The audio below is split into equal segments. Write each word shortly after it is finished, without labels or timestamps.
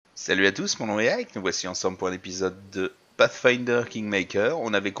Salut à tous, mon nom est Avec, nous voici ensemble pour un épisode de Pathfinder Kingmaker.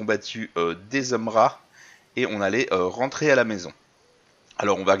 On avait combattu des hommes rats et on allait rentrer à la maison.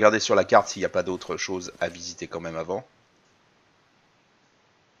 Alors on va regarder sur la carte s'il n'y a pas d'autres choses à visiter quand même avant.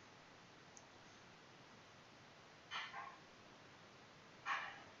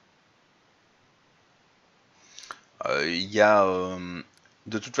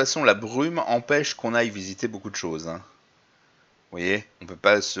 De toute façon la brume empêche qu'on aille visiter beaucoup de choses. Vous voyez, on peut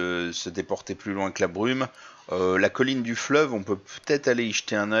pas se déporter plus loin que la brume. La colline du fleuve, on peut peut-être aller y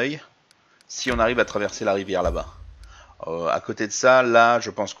jeter un œil si on arrive à traverser la rivière là-bas. À côté de ça, là, je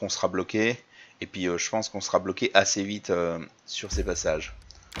pense qu'on sera bloqué. Et puis, je pense qu'on sera bloqué assez vite sur ces passages.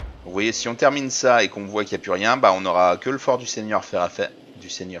 Donc, vous voyez, si on termine ça et qu'on voit qu'il n'y a plus rien, bah, on n'aura que le fort du Seigneur Serre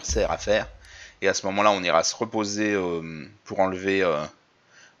à faire. Et à ce moment-là, on ira se reposer pour enlever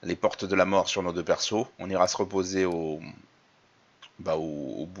les portes de la mort sur nos deux persos. On ira se reposer au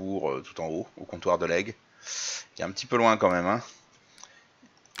bourg tout en haut, au comptoir de l'aigle. Il est un petit peu loin quand même. Hein.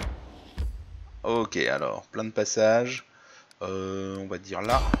 Ok, alors, plein de passages. On va dire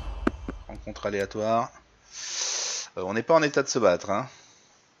là. Rencontre aléatoire. On n'est pas en état de se battre. Hein.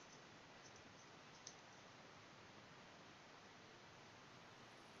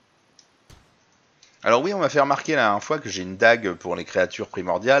 Alors oui, on m'a fait remarquer la dernière fois que j'ai une dague pour les créatures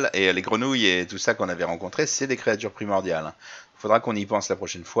primordiales. Et les grenouilles et tout ça qu'on avait rencontré, c'est des créatures primordiales. Il faudra qu'on y pense la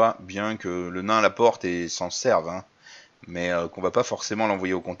prochaine fois, bien que le nain la porte et s'en serve. Hein, mais qu'on va pas forcément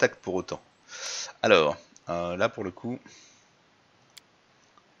l'envoyer au contact pour autant. Alors, là pour le coup...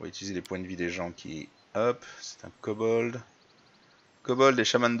 On va utiliser les points de vie des gens qui... Hop, c'est un kobold. Kobold et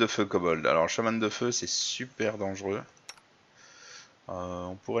chaman de feu kobold. Alors, chaman de feu, c'est super dangereux.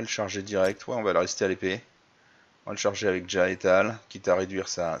 On pourrait le charger direct. Ouais, on va le rester à l'épée. On va le charger avec Jaetal, quitte à réduire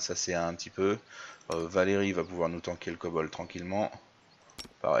sa CA un petit peu. Valérie va pouvoir nous tanker le kobold tranquillement.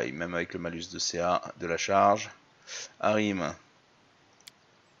 Pareil, même avec le malus de CA de la charge. Harim.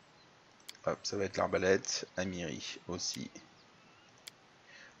 Hop, ça va être l'arbalète. Amiri aussi.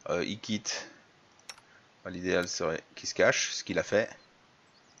 Ikit. L'idéal serait qu'il se cache, ce qu'il a fait.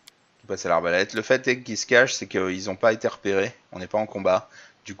 Qu'il passe à l'arbalète. Le fait est qu'il se cache, c'est qu'ils n'ont pas été repérés. On n'est pas en combat.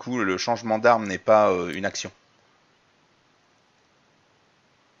 Du coup, le changement d'arme n'est pas une action.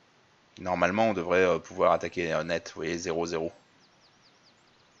 Normalement, on devrait pouvoir attaquer net. Vous voyez, 0-0.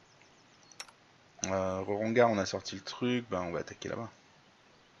 Roronga, on a sorti le truc. Ben, on va attaquer là-bas.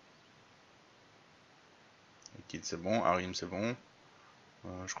 Ikit, c'est bon. Harim, c'est bon.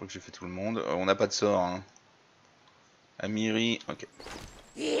 Je crois que j'ai fait tout le monde. On n'a pas de sort. Hein. Amiri, ok.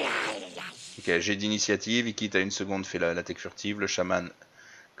 Ok, j'ai d'initiative. Ikit a une seconde fait l'attaque furtive. Le chaman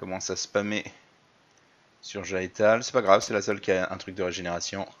commence à spammer sur Jaetal. C'est pas grave, c'est la seule qui a un truc de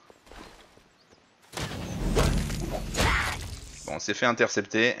régénération. Bon, on s'est fait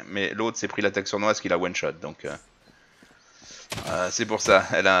intercepter, mais l'autre s'est pris l'attaque sournoise qu'il a one shot. Donc, c'est pour ça.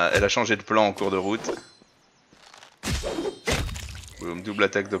 Elle a changé de plan en cours de route. Boum, double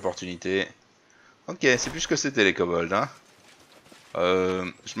attaque d'opportunité. Ok, c'est plus ce que c'était les kobolds. Hein.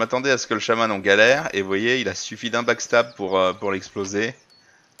 Je m'attendais à ce que le chaman en galère. Et vous voyez, il a suffi d'un backstab pour l'exploser.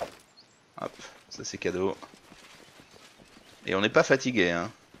 Hop, ça c'est cadeau. Et on n'est pas fatigué.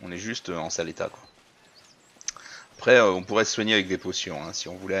 Hein. On est juste en sale état. Quoi. Après, on pourrait se soigner avec des potions hein, si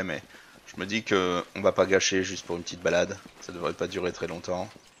on voulait. Mais je me dis qu'on va pas gâcher juste pour une petite balade. Ça devrait pas durer très longtemps.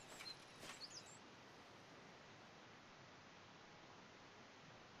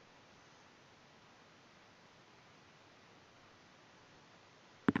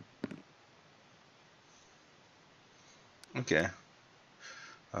 Ok.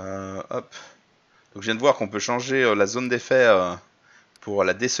 Hop. Donc je viens de voir qu'on peut changer la zone d'effet pour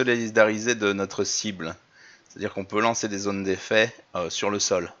la désolidariser de notre cible. C'est-à-dire qu'on peut lancer des zones d'effet sur le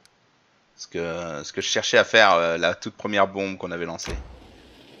sol. Ce que je cherchais à faire la toute première bombe qu'on avait lancée.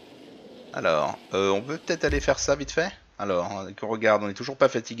 Alors, on peut peut-être aller faire ça vite fait. Alors, qu'on regarde, on n'est toujours pas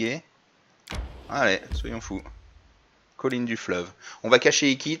fatigué. Allez, soyons fous. Colline du fleuve. On va cacher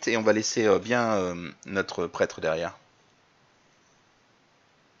Ikit et on va laisser bien notre prêtre derrière.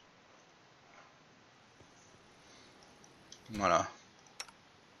 Voilà.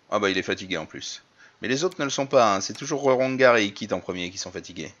 Ah bah il est fatigué en plus. Mais les autres ne le sont pas, hein. C'est toujours Rorongar et Ikit en premier qui sont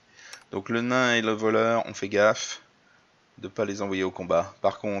fatigués. Donc le nain et le voleur, on fait gaffe de ne pas les envoyer au combat.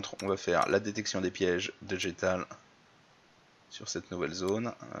 Par contre, on va faire la détection des pièges de Jetal sur cette nouvelle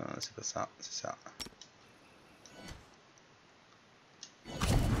zone. C'est pas ça, c'est ça.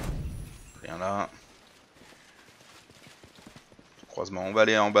 Rien là. Croisement, on va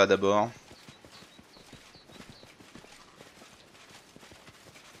aller en bas d'abord.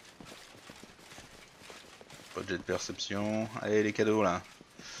 Pas de jet de perception. Allez les cadeaux là.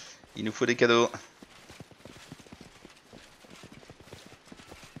 Il nous faut des cadeaux.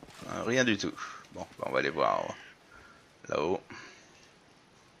 Rien du tout. Bon, bah on va aller voir là-haut.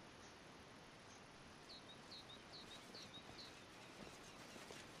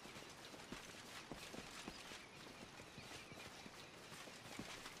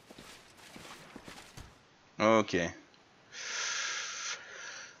 Ok.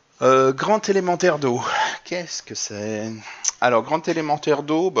 Grand élémentaire d'eau. Qu'est-ce que c'est? Alors, grand élémentaire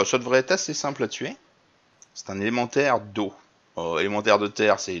d'eau, bah, ça devrait être assez simple à tuer. C'est un élémentaire d'eau. Élémentaire de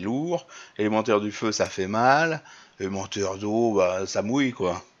terre, c'est lourd. Élémentaire du feu, ça fait mal. Élémentaire d'eau, bah, ça mouille,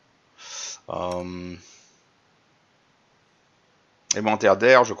 quoi. Élémentaire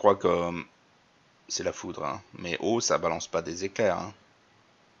d'air, je crois que c'est la foudre. Hein. Mais eau, ça balance pas des éclairs. Hein.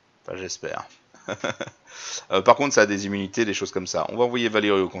 Enfin, j'espère. Par contre, ça a des immunités, des choses comme ça. On va envoyer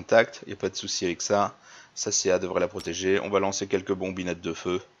Valérie au contact. Il n'y a pas de souci avec ça. Ça devrait la protéger. On va lancer quelques bombinettes de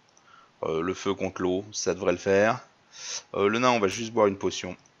feu. Le feu contre l'eau, ça devrait le faire. Le nain, on va juste boire une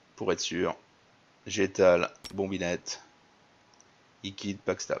potion pour être sûr. J'étale, bombinette, liquide,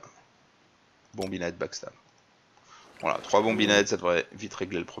 backstab. Bombinette, backstab. Voilà, 3 bombinettes, ça devrait vite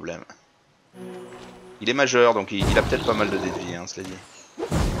régler le problème. Il est majeur, donc il a peut-être pas mal de dés de vie, hein, cela dit.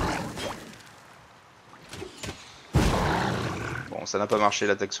 Bon, ça n'a pas marché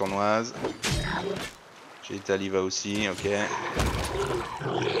l'attaque sournoise. J'étale, il va aussi, ok.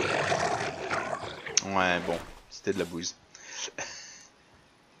 Ouais, bon, c'était de la bouse.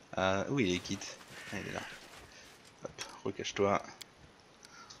 Où il est, Kit? Ah, il est là. Hop, recache-toi.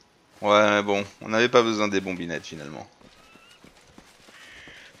 Ouais, bon, on n'avait pas besoin des bombinettes finalement.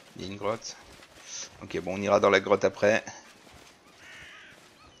 Il y a une grotte. Ok, bon, on ira dans la grotte après.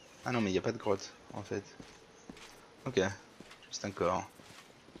 Ah non, mais il n'y a pas de grotte en fait. Ok, juste un corps.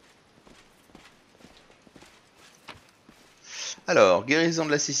 Alors, guérison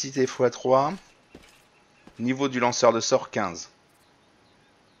de la cécité x3. Niveau du lanceur de sort 15.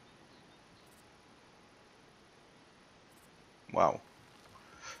 Waouh.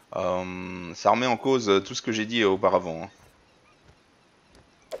 Ça remet en cause tout ce que j'ai dit auparavant. Hein.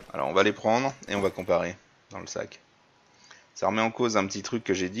 Alors on va les prendre et on va comparer dans le sac. Ça remet en cause un petit truc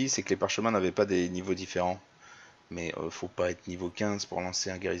que j'ai dit, c'est que les parchemins n'avaient pas des niveaux différents. Mais faut pas être niveau 15 pour lancer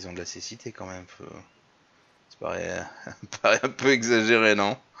un guérison de la cécité quand même. Ça paraît un peu exagéré,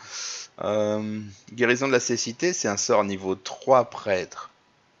 non? Guérison de la cécité, c'est un sort niveau 3 prêtre.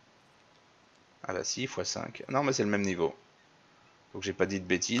 Ah bah si, x5. Non mais c'est le même niveau. Donc j'ai pas dit de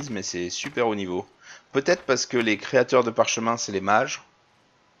bêtises, mais c'est super haut niveau. Peut-être parce que les créateurs de parchemins, c'est les mages,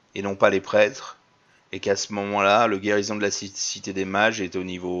 et non pas les prêtres. Et qu'à ce moment-là, le guérison de la cité des mages est au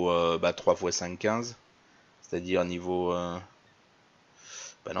niveau 3 x 5, 15. C'est-à-dire niveau...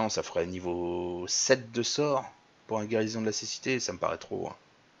 Bah non, ça ferait niveau 7 de sort pour un guérison de la cécité, ça me paraît trop. Hein.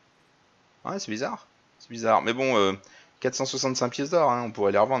 Ouais, c'est bizarre. C'est bizarre. Mais bon, 465 pièces d'or, hein, on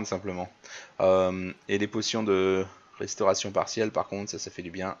pourrait les revendre simplement. Et les potions de restauration partielle, par contre, ça fait du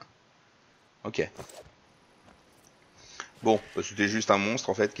bien. Ok. Bon, bah, c'était juste un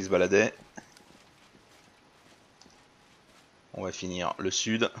monstre en fait qui se baladait. On va finir le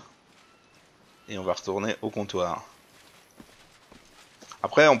sud. Et on va retourner au comptoir.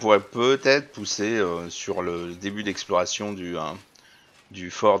 Après, on pourrait peut-être pousser sur le début d'exploration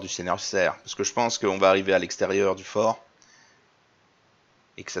du fort du Seigneur Serre. Parce que je pense qu'on va arriver à l'extérieur du fort.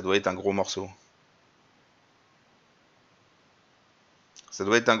 Et que ça doit être un gros morceau. Ça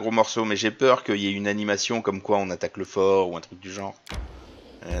doit être un gros morceau, mais j'ai peur qu'il y ait une animation comme quoi on attaque le fort ou un truc du genre.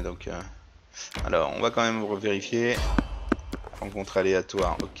 Et donc, alors, on va quand même vérifier. Rencontre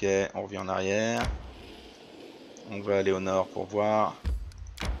aléatoire, ok, on revient en arrière. On va aller au nord pour voir.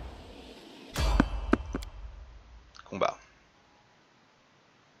 Combat.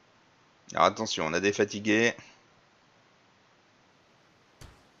 Alors attention, on a des fatigués.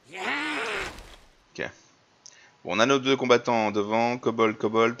 Ok. Bon, on a nos 2 combattants devant.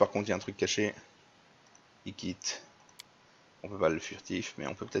 Kobold. Par contre, il y a un truc caché. Il quitte. On peut pas le furtif, mais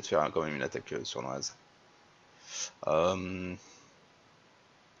on peut peut-être faire quand même une attaque sournoise. En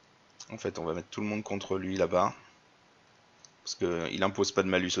fait, on va mettre tout le monde contre lui là-bas. Parce qu'il impose pas de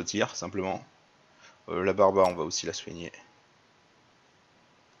malus au tir, simplement. La barbare, on va aussi la soigner.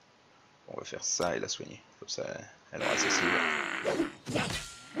 On va faire ça et la soigner. Comme ça, elle aura sa cible.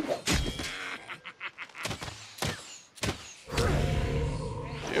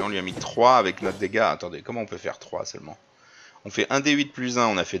 Et on lui a mis 3 avec notre dégât. Attendez, comment on peut faire 3 seulement? On fait 1 d8 plus 1,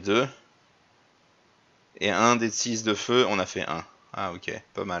 on a fait 2. Et 1 d6 de feu, on a fait 1. Ah ok,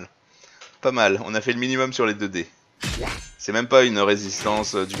 pas mal. Pas mal, on a fait le minimum sur les 2 dés. C'est même pas une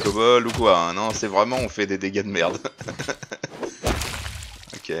résistance du kobold ou quoi, hein. Non, c'est vraiment on fait des dégâts de merde.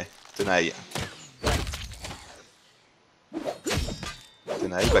 Ok. Tenaille.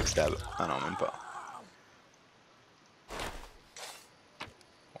 Tenaille, backstab. Ah non, même pas.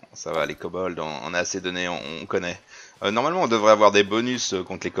 Bon, ça va, les kobolds, on a assez donné, on connaît. Normalement, on devrait avoir des bonus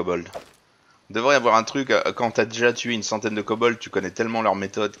contre les kobolds. On devrait avoir un truc, quand t'as déjà tué une centaine de kobolds, tu connais tellement leur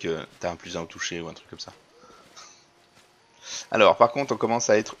méthode que t'as un plus 1 au toucher ou un truc comme ça. Alors, par contre, on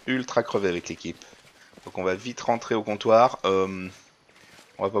commence à être ultra crevé avec l'équipe. Donc on va vite rentrer au comptoir.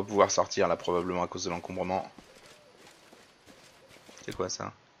 On va pas pouvoir sortir là, probablement à cause de l'encombrement. C'est quoi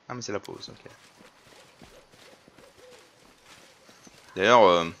ça? Ah mais c'est la pause, ok.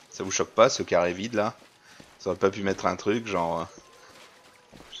 D'ailleurs, ça vous choque pas ce carré vide là? Ça aurait pas pu mettre un truc genre...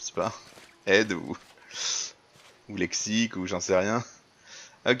 je sais pas... aide ou lexique ou j'en sais rien.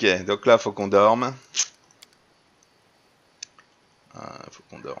 Ok, donc là faut qu'on dorme. Faut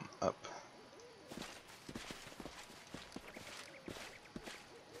qu'on dorme, hop.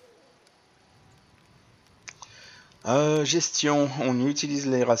 Gestion, on utilise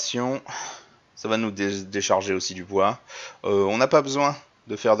les rations. Ça va nous décharger aussi du poids. On n'a pas besoin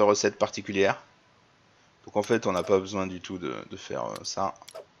de faire de recettes particulières. Donc en fait on n'a pas besoin du tout de faire ça.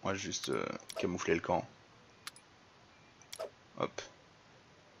 On va juste camoufler le camp. Hop.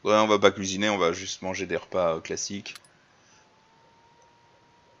 Ouais, on va pas cuisiner, on va juste manger des repas classiques.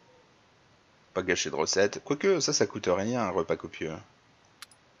 Pas gâcher de recettes. Quoique ça coûte rien un repas copieux.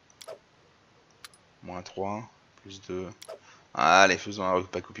 Moins 3, plus 2. Allez, faisons un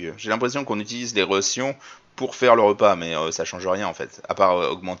repas copieux. J'ai l'impression qu'on utilise les rations pour faire le repas, mais ça change rien en fait. À part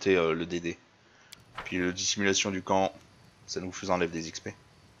augmenter le DD. Puis la dissimulation du camp, ça nous enlève des XP.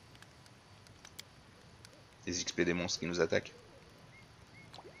 Des XP des monstres qui nous attaquent.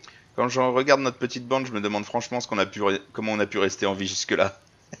 Quand je regarde notre petite bande, je me demande franchement comment on a pu rester en vie jusque-là.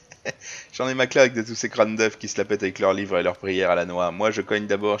 J'en ai ma claque de tous ces crânes d'œufs qui se la pètent avec leurs livres et leurs prières à la noix. Moi, je cogne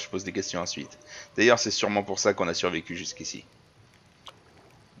d'abord, je pose des questions ensuite. D'ailleurs, c'est sûrement pour ça qu'on a survécu jusqu'ici.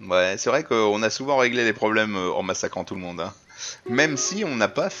 Ouais, c'est vrai qu'on a souvent réglé les problèmes en massacrant tout le monde. Hein. Même si on n'a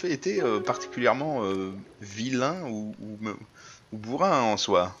pas été particulièrement vilain ou bourrin en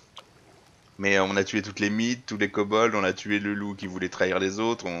soi. Mais on a tué toutes les mythes, tous les kobolds, on a tué le loup qui voulait trahir les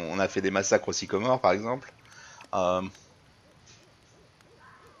autres, on a fait des massacres aux sycomores par exemple.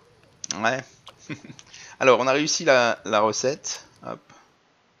 Ouais. Alors, on a réussi la recette. Hop.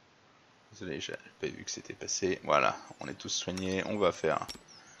 Désolé, j'avais pas vu que c'était passé. Voilà, on est tous soignés. On va faire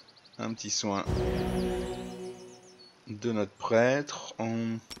un petit soin de notre prêtre.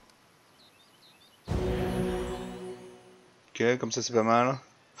 Ok, comme ça c'est pas mal.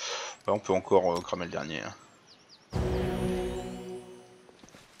 On peut encore cramer le dernier. Hein.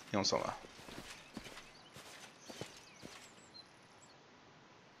 Et on s'en va.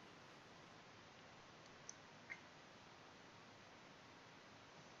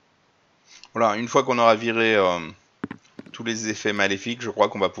 Voilà, une fois qu'on aura viré tous les effets maléfiques, je crois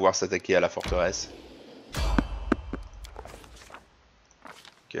qu'on va pouvoir s'attaquer à la forteresse.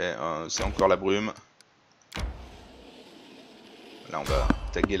 Ok, c'est encore la brume. Là, on va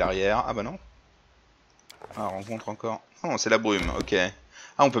taguer l'arrière. Ah bah non. Ah, rencontre encore. Non, c'est la brume, ok.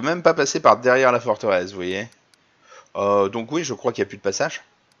 Ah, on peut même pas passer par derrière la forteresse, vous voyez. Donc oui, je crois qu'il n'y a plus de passage.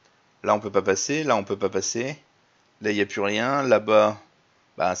 Là, on peut pas passer. Là, on peut pas passer. Là, il n'y a plus rien. Là-bas,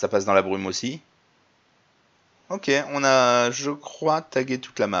 bah, ça passe dans la brume aussi. Ok, on a, je crois, tagué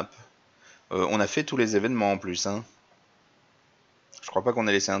toute la map. On a fait tous les événements en plus. Hein. Je crois pas qu'on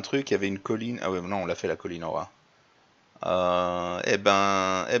ait laissé un truc. Il y avait une colline. Ah ouais, non, on l'a fait la colline en bas. Eh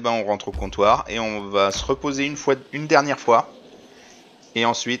ben, on rentre au comptoir et on va se reposer une dernière fois. Et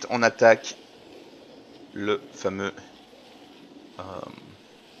ensuite, on attaque le fameux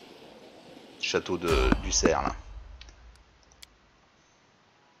château du cerf. Là.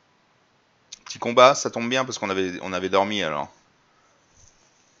 Petit combat, ça tombe bien parce qu'on avait dormi alors.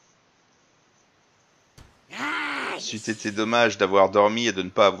 C'eût été dommage d'avoir dormi et de ne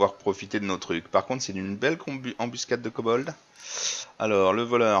pas avoir profité de nos trucs. Par contre, c'est une belle embuscade de kobold. Alors, le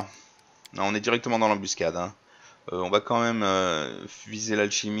voleur. Non, on est directement dans l'embuscade. Hein. On va quand même viser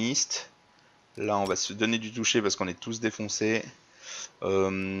l'alchimiste. Là, on va se donner du toucher parce qu'on est tous défoncés.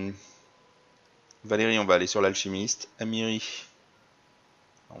 Valérie, on va aller sur l'alchimiste. Amiri,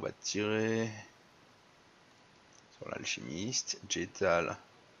 on va tirer sur l'alchimiste. Jetal,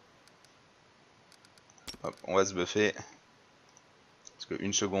 hop, on va se buffer. Parce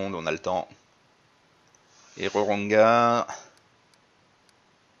qu'une seconde, on a le temps. Et Roronga.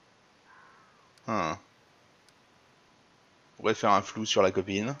 On pourrait faire un flou sur la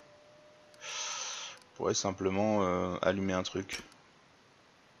copine. On pourrait simplement allumer un truc.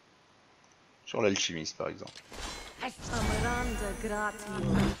 Sur l'alchimiste par exemple.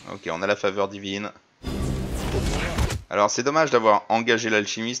 Ok, on a la faveur divine. Alors c'est dommage d'avoir engagé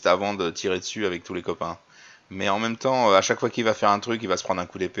l'alchimiste avant de tirer dessus avec tous les copains. Mais en même temps, à chaque fois qu'il va faire un truc, il va se prendre un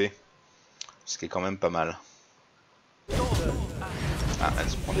coup d'épée. Ce qui est quand même pas mal. Ah, elle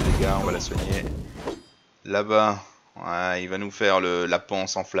se prend des dégâts, on va la soigner. Là-bas, ouais, il va nous faire la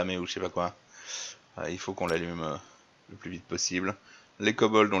panse enflammée ou je sais pas quoi. Il faut qu'on l'allume le plus vite possible. Les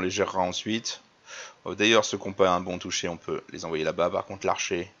kobolds, on les gérera ensuite. D'ailleurs, ceux qui n'ont pas un bon toucher, on peut les envoyer là-bas. Par contre,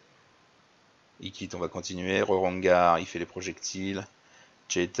 l'archer, il quitte, on va continuer. Rorangar, il fait les projectiles.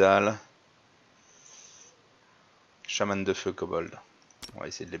 Jetal. Chaman de feu, kobold. On va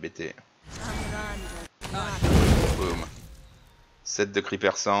essayer de les bêter. Boum. 7 de cris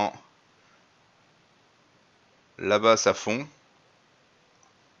perçants. Là-bas, ça fond.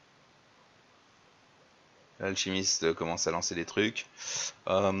 L'alchimiste commence à lancer des trucs.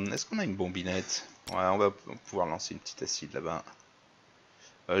 Est-ce qu'on a une bombinette? Ouais, on va pouvoir lancer une petite acide là-bas.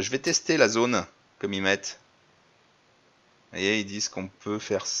 Je vais tester la zone, comme ils mettent. Vous voyez, ils disent qu'on peut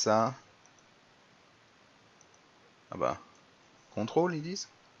faire ça. Ah bah. Contrôle, ils disent?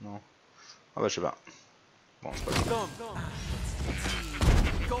 Non. Ah bah, je sais pas. Bon, c'est pas grave.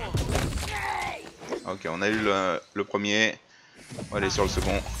 Ok, on a eu le premier. On va aller sur le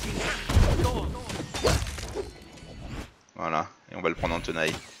second. Voilà, et on va le prendre en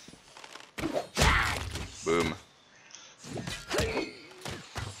tenaille. Boum.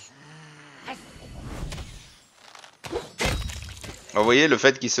 Vous voyez, le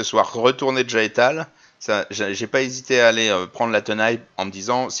fait qu'il se soit retourné de Jaetal, j'ai pas hésité à aller prendre la tenaille en me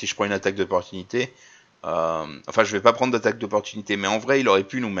disant, si je prends une attaque d'opportunité, enfin je vais pas prendre d'attaque d'opportunité, mais en vrai il aurait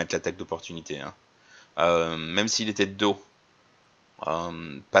pu nous mettre l'attaque d'opportunité, hein. Même s'il était de dos,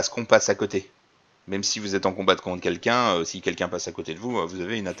 parce qu'on passe à côté. Même si vous êtes en combat contre quelqu'un, si quelqu'un passe à côté de vous, vous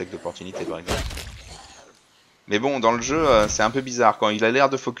avez une attaque d'opportunité par exemple. Mais bon, dans le jeu, c'est un peu bizarre. Quand il a l'air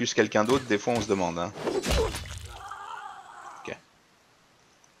de focus quelqu'un d'autre, des fois on se demande. Hein. Ok.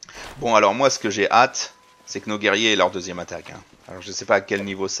 Bon, alors moi, ce que j'ai hâte, c'est que nos guerriers aient leur deuxième attaque. Hein. Alors je sais pas à quel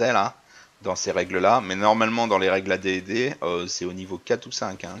niveau c'est là, dans ces règles-là, mais normalement dans les règles AD&D, c'est au niveau 4 ou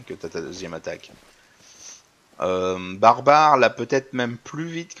 5 hein, que tu as ta deuxième attaque. Barbare, là peut-être même plus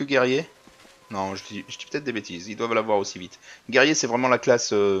vite que guerrier. Non, je dis peut-être des bêtises, ils doivent l'avoir aussi vite. Guerrier, c'est vraiment la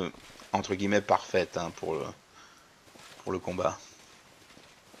classe, entre guillemets, parfaite hein, pour le combat.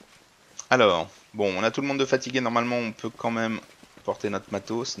 Alors, bon, on a tout le monde de fatigué, normalement on peut quand même porter notre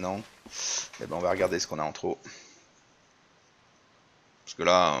matos, non? Eh ben on va regarder ce qu'on a en trop. Parce que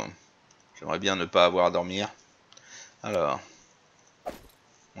là, j'aimerais bien ne pas avoir à dormir. Alors,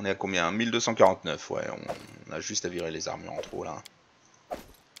 on est à combien? 1249, ouais, on a juste à virer les armures en trop là.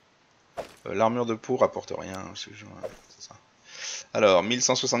 L'armure de peau rapporte rien, c'est ça. Alors,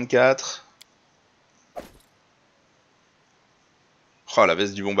 1164. Oh, la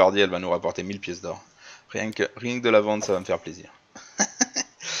veste du bombardier, elle va nous rapporter 1000 pièces d'or. Rien que de la vente, ça va me faire plaisir.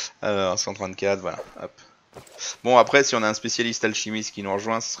 Alors, 134, voilà, hop. Bon, après, si on a un spécialiste alchimiste qui nous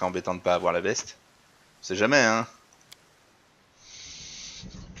rejoint, ce serait embêtant de ne pas avoir la veste. On sait jamais, hein.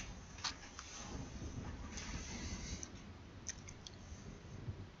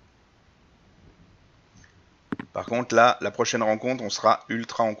 Par contre, là, la prochaine rencontre, on sera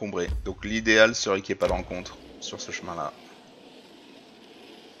ultra encombré. Donc l'idéal serait qu'il n'y ait pas de rencontre sur ce chemin-là.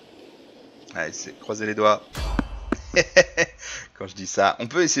 Allez, c'est croiser les doigts. Quand je dis ça, on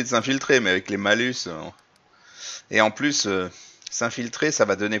peut essayer de s'infiltrer, mais avec les malus. Et en plus, s'infiltrer, ça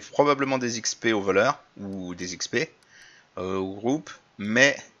va donner probablement des XP aux voleurs, ou des XP au groupe,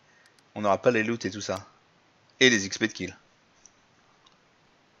 mais on n'aura pas les loots et tout ça. Et les XP de kill.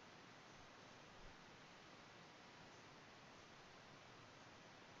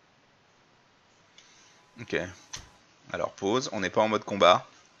 Ok. Alors pause, on n'est pas en mode combat.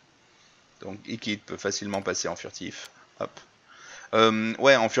 Donc Ikit peut facilement passer en furtif. Hop.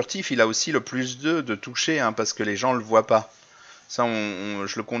 Ouais, en furtif, il a aussi le plus 2 de toucher, hein, parce que les gens le voient pas. Ça,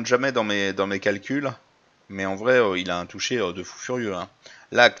 je le compte jamais dans mes calculs. Mais en vrai, il a un toucher de fou furieux. Hein.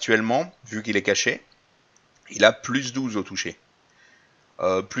 Là, actuellement, vu qu'il est caché, il a plus 12 au toucher.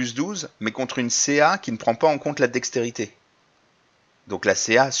 Plus 12, mais contre une CA qui ne prend pas en compte la dextérité. Donc la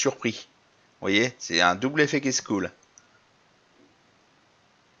CA surpris. Vous voyez, c'est un double effet qui est cool.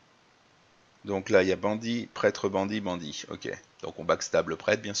 Donc là, il y a bandit, prêtre, bandit, bandit. Ok. Donc on backstab le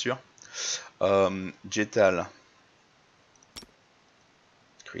prêtre, bien sûr. Jetal.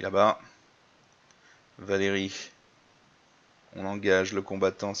 Crie là-bas. Valérie. On engage le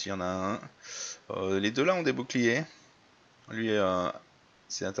combattant s'il y en a un. Les deux là ont des boucliers. Lui,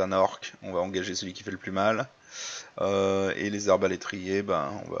 c'est un orc. On va engager celui qui fait le plus mal. Et les arbalétriers,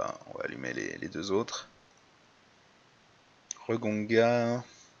 ben, on va allumer les deux autres. Regonga.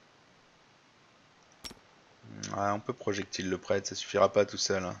 Ah, on peut projectile le prêtre, ça suffira pas tout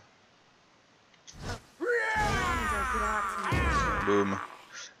seul. Hein. Boum.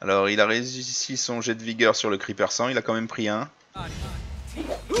 Alors, il a réussi son jet de vigueur sur le cri perçant, il a quand même pris un. Il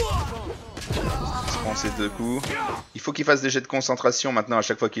se prend ses 2 coups. Il faut qu'il fasse des jets de concentration maintenant à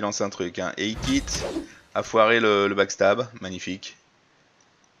chaque fois qu'il lance un truc. Hein. Et il quitte à foirer le backstab. Magnifique.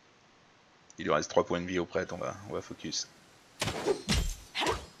 Il lui reste 3 points de vie au prêtre, on va focus.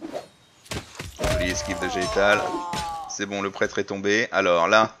 Joli esquive de jet étal. C'est bon, le prêtre est tombé. Alors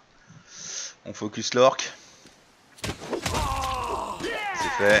là, on focus l'orc. C'est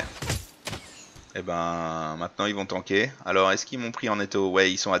fait. Et ben maintenant ils vont tanker. Alors est-ce qu'ils m'ont pris en étau?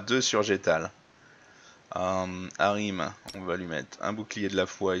 Ouais, ils sont à 2 sur Gétal. Harim, on va lui mettre un bouclier de la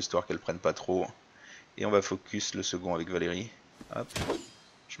foi histoire qu'elle prenne pas trop. Et on va focus le second avec Valérie. Hop,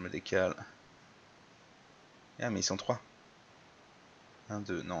 je me décale. Ah mais ils sont 3. 1,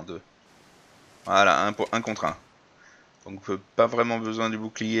 2, non 2. Voilà, 1 contre 1. Donc pas vraiment besoin du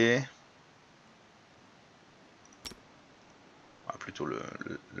bouclier. Ah, plutôt le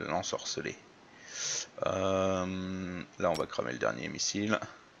lance-orcelé. Là on va cramer le dernier missile. De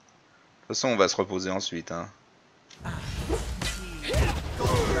toute façon on va se reposer ensuite. Hein.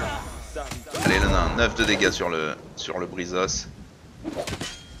 Allez le nain, 9 de dégâts sur le brise-os.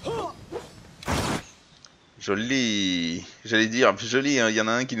 Joli. J'allais dire, joli, il y en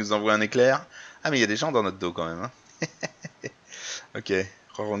a un qui nous envoie un éclair. Ah mais il y a des gens dans notre dos quand même. Hein. Ok,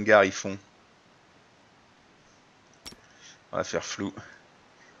 Rorangar ils font. On va faire flou.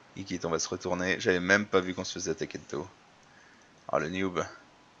 Il quitte, on va se retourner. J'avais même pas vu qu'on se faisait attaquer de dos. Oh le noob.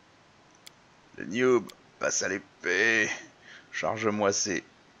 Le noob. Passe à l'épée. Charge-moi ces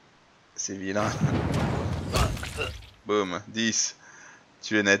vilains. Boum. 10.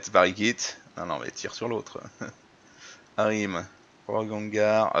 Tu es net, Barikit. Non, mais tire sur l'autre. Harim.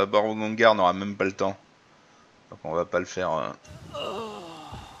 Borgongar. Borgongar n'aura même pas le temps. Donc on va pas le faire.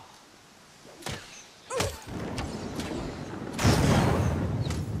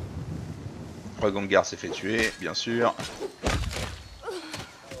 Regongar s'est fait tuer, bien sûr.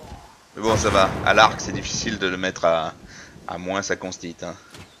 Mais bon, ça va. À l'arc, c'est difficile de le mettre à moins sa constite. Hein.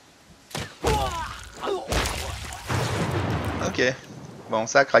 Ok. Bon,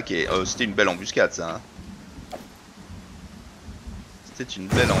 ça a craqué. C'était une belle embuscade, ça. Hein. C'était une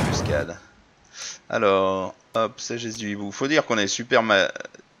belle embuscade. Alors, hop, sagesse du hibou. Faut dire qu'on est super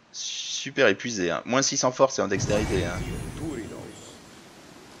épuisé. Hein. Moins 6 en force et en dextérité. Hein.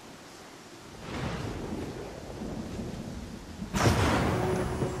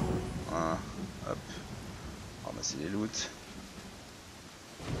 C'est les loots.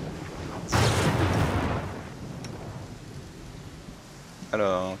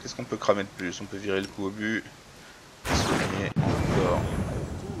 Alors, qu'est-ce qu'on peut cramer de plus? On peut virer le coup au but. Soigner encore.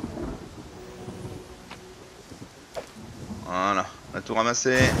 Voilà, on a tout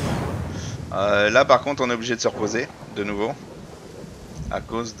ramassé. Là par contre on est obligé de se reposer de nouveau. À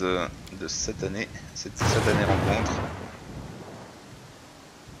cause de cette année rencontre.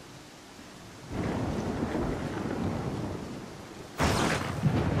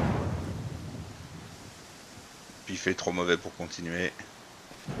 Il fait trop mauvais pour continuer.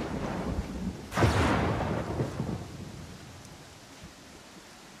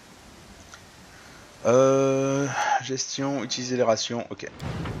 Gestion, utiliser les rations, ok.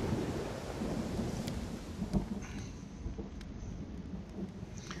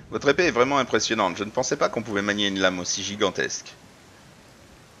 Votre épée est vraiment impressionnante. Je ne pensais pas qu'on pouvait manier une lame aussi gigantesque.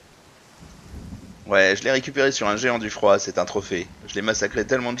 Ouais, je l'ai récupéré sur un géant du froid, c'est un trophée. Je l'ai massacré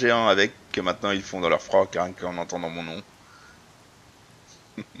tellement de géants avec que maintenant ils font dans leur froid qu'en entendant mon nom.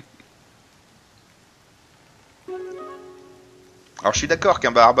 Alors je suis d'accord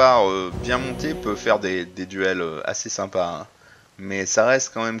qu'un barbare bien monté peut faire des duels assez sympas. Hein. Mais ça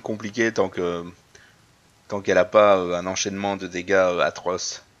reste quand même compliqué tant qu'elle n'a pas un enchaînement de dégâts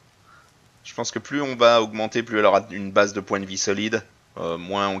atroces. Je pense que plus on va augmenter, plus elle aura une base de points de vie solide,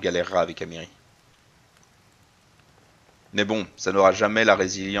 moins on galérera avec Amiri. Mais bon, ça n'aura jamais la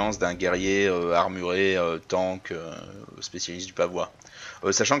résilience d'un guerrier armuré, tank, spécialiste du pavois.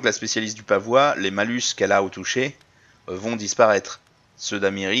 Sachant que la spécialiste du pavois, les malus qu'elle a au toucher vont disparaître. Ceux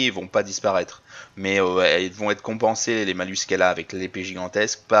d'Amiri vont pas disparaître. Mais ils vont être compensés, les malus qu'elle a avec l'épée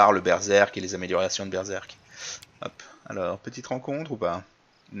gigantesque, par le berserk et les améliorations de berserk. Hop. Alors, petite rencontre ou pas?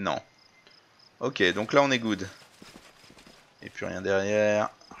 Non. Ok, donc là on est good. Et puis rien derrière,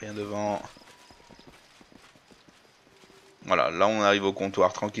 rien devant. Voilà, là on arrive au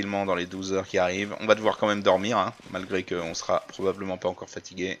comptoir tranquillement dans les 12 heures qui arrivent. On va devoir quand même dormir, hein, malgré qu'on sera probablement pas encore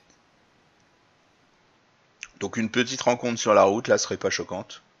fatigué. Donc une petite rencontre sur la route, là, serait pas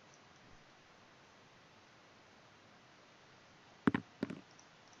choquante.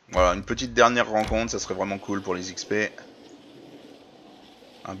 Voilà, une petite dernière rencontre, ça serait vraiment cool pour les XP.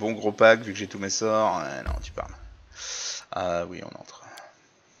 Un bon gros pack, vu que j'ai tous mes sorts. Non, tu parles. Ah oui, on entre.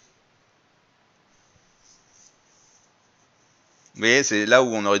 Vous voyez, c'est là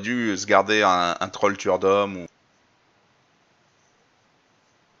où on aurait dû se garder un troll tueur d'homme. Ou...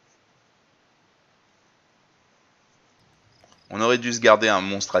 On aurait dû se garder un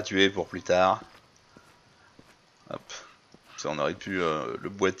monstre à tuer pour plus tard. Hop. Ça, on aurait pu le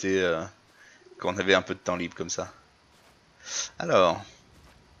boiter quand on avait un peu de temps libre comme ça. Alors,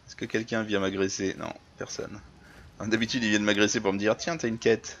 est-ce que quelqu'un vient m'agresser? Non, personne. D'habitude, ils viennent m'agresser pour me dire, tiens, t'as une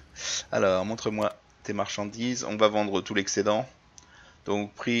quête. Alors, montre-moi tes marchandises. On va vendre tout l'excédent.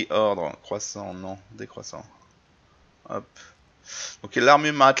 Donc, prix, ordre, croissant, non, décroissant. Hop. Donc,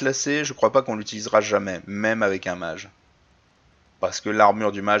 l'armure matelassée, je crois pas qu'on l'utilisera jamais, même avec un mage. Parce que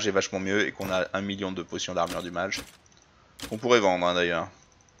l'armure du mage est vachement mieux et qu'on a 1 million de potions d'armure du mage. On pourrait vendre, hein, d'ailleurs.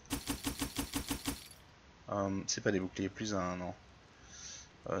 C'est pas des boucliers, plus un, non.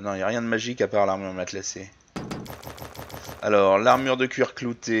 Non, il n'y a rien de magique à part l'armure matelassée. Alors, l'armure de cuir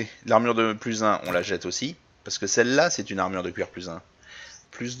clouté, l'armure de plus 1, on la jette aussi. Parce que celle-là, c'est une armure de cuir plus 1.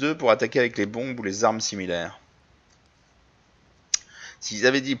 Plus 2 pour attaquer avec les bombes ou les armes similaires. S'ils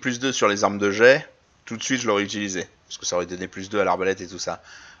avaient dit plus 2 sur les armes de jet, tout de suite je l'aurais utilisé. Parce que ça aurait donné plus 2 à l'arbalète et tout ça.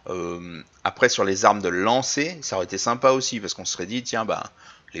 Après, sur les armes de lancer, ça aurait été sympa aussi. Parce qu'on se serait dit, tiens, bah,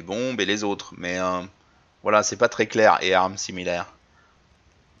 les bombes et les autres. Mais voilà, c'est pas très clair. Et armes similaires.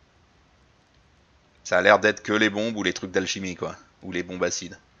 Ça a l'air d'être que les bombes ou les trucs d'alchimie, quoi. Ou les bombes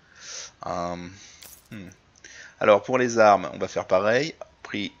acides. Alors, pour les armes, on va faire pareil.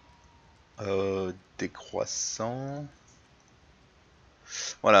 Prix décroissant.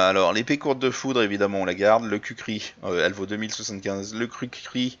 Voilà, alors, l'épée courte de foudre, évidemment, on la garde. Le cucri, elle vaut 2075. Le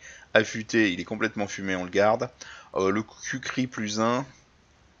cucri affûté, il est complètement fumé, on le garde. Le cucri plus 1.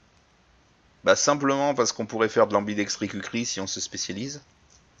 Bah, simplement parce qu'on pourrait faire de l'ambidextrie cucri si on se spécialise.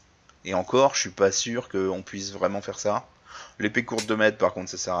 Et encore, je suis pas sûr qu'on puisse vraiment faire ça. L'épée courte de mètre, par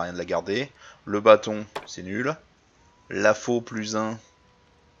contre, ça sert à rien de la garder. Le bâton, c'est nul. La faux plus 1.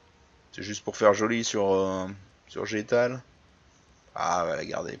 C'est juste pour faire joli sur Gétal. Ah, on va la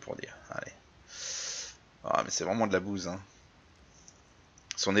garder pour dire. Allez. Ah, mais c'est vraiment de la bouse. Hein.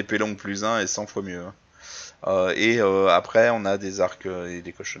 Son épée longue plus 1 est 100 fois mieux. Hein. Après, on a des arcs et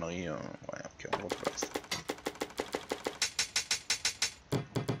des cochonneries. Ouais, ok, on va tout le reste.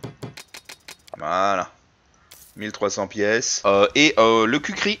 Voilà. 1300 pièces. Le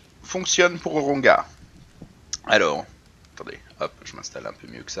cucri fonctionne pour Ronga. Alors, attendez, hop, je m'installe un peu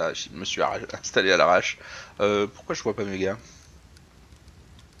mieux que ça. Je me suis installé à l'arrache. Pourquoi je vois pas mes gars?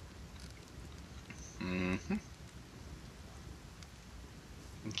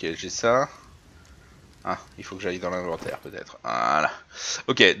 Ok, j'ai ça. Ah, il faut que j'aille dans l'inventaire peut-être. Voilà.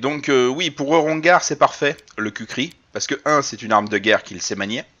 Ok, donc oui, pour Rongar, c'est parfait, le cucri. Parce que 1, c'est une arme de guerre qu'il sait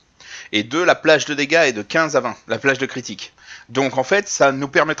manier. Et 2, la plage de dégâts est de 15 à 20, la plage de critique. Donc en fait, ça nous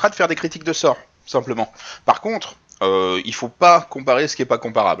permettra de faire des critiques de sort, simplement. Par contre, il faut pas comparer ce qui est pas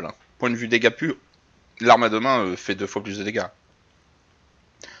comparable. Hein. Point de vue dégâts purs, l'arme à deux mains fait 2 fois plus de dégâts.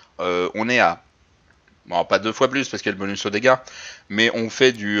 On est à... Bon, pas 2 fois plus parce qu'il y a le bonus aux dégâts, mais on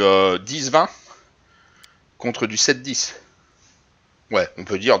fait du 10-20 contre du 7-10. Ouais, on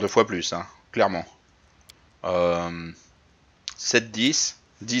peut dire 2 fois plus, hein, clairement. 7-10,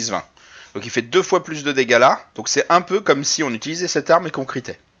 10-20. Donc il fait 2 fois plus de dégâts là. Donc c'est un peu comme si on utilisait cette arme et qu'on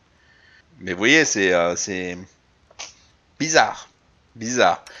critait. Mais vous voyez, c'est bizarre.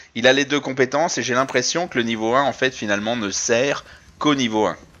 Bizarre. Il a les 2 compétences et j'ai l'impression que le niveau 1, en fait, finalement, ne sert qu'au niveau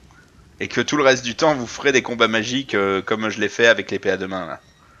 1. Et que tout le reste du temps, vous ferez des combats magiques comme je l'ai fait avec l'épée à deux mains. Là.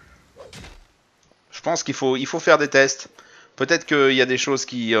 Je pense qu'il faut faire des tests. Peut-être qu'il y a des choses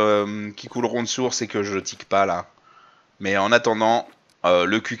qui couleront de source et que je tique pas là. Mais en attendant,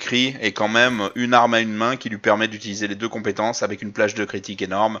 le Kukri est quand même une arme à une main qui lui permet d'utiliser les 2 compétences avec une plage de critique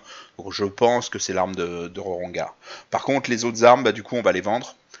énorme. Donc je pense que c'est l'arme de Rorongar. Par contre, les autres armes, bah, du coup, on va les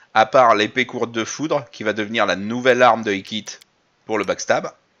vendre. À part l'épée courte de foudre, qui va devenir la nouvelle arme de Hikit pour le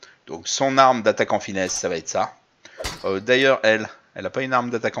backstab. Donc son arme d'attaque en finesse, ça va être ça. D'ailleurs, elle a pas une arme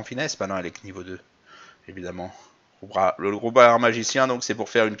d'attaque en finesse? Bah non, elle est que niveau 2, évidemment. Le gros bras magicien, donc c'est pour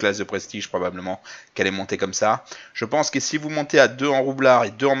faire une classe de prestige probablement, qu'elle est montée comme ça. Je pense que si vous montez à 2 en roublard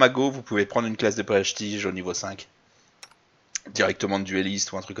et 2 en magot, vous pouvez prendre une classe de prestige au niveau 5. Directement de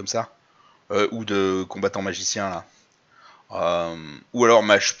duelliste ou un truc comme ça. Ou de combattant magicien là. Ou alors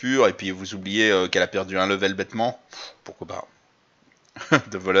mage pur et puis vous oubliez qu'elle a perdu un level bêtement. Pourquoi pas.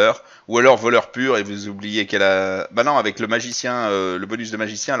 de voleur. Ou alors voleur pur et vous oubliez qu'elle a... Bah non, avec le magicien, le bonus de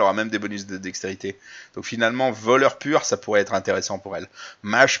magicien, elle aura même des bonus de dextérité. Donc finalement, voleur pur, ça pourrait être intéressant pour elle.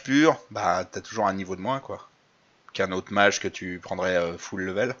 Mage pur, bah t'as toujours un niveau de moins, quoi. Qu'un autre mage que tu prendrais full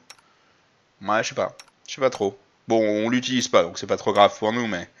level. Ouais, je sais pas. Je sais pas trop. Bon, on l'utilise pas, donc c'est pas trop grave pour nous,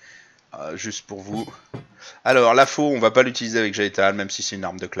 mais... juste pour vous. Alors, la faux, on va pas l'utiliser avec Gaëtan, même si c'est une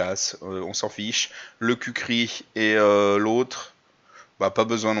arme de classe. On s'en fiche. Le cucri et l'autre, bah pas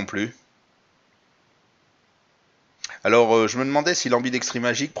besoin non plus. Alors, je me demandais si l'ambidextrie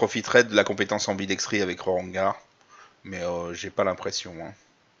magique profiterait de la compétence ambidextrie avec Rorangar. Mais j'ai pas l'impression. Hein.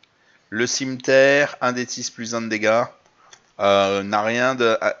 Le cimetière, 1 des 6 plus 1 de dégâts. N'a rien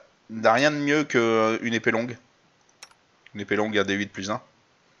de mieux qu'une épée longue. Une épée longue, 1 des 8 plus 1.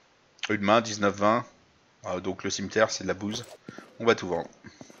 Une main, 19-20. Donc le cimetière, c'est de la bouse. On va tout vendre.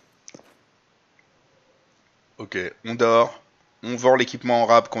 Ok, on dort. On vend l'équipement en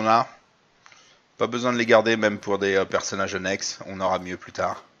rab qu'on a. Pas besoin de les garder, même pour des personnages annexes. On aura mieux plus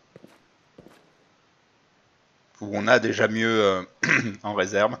tard. Ou on a déjà mieux en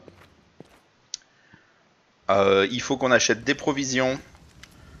réserve. Il faut qu'on achète des provisions.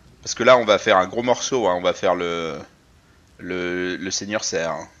 Parce que là, on va faire un gros morceau. Hein. On va faire le seigneur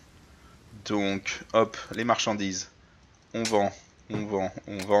serre. Donc, hop, les marchandises. On vend, on vend,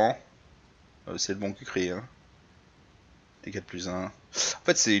 on vend. C'est le bon cucri. Hein. Des 4 plus 1. En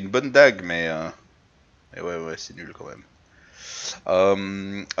fait, c'est une bonne dague, mais ouais, c'est nul quand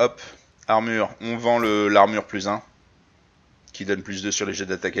même. Hop, armure. On vend l'armure plus 1. Qui donne plus 2 sur les jets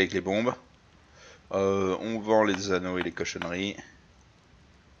d'attaque avec les bombes. On vend les anneaux et les cochonneries.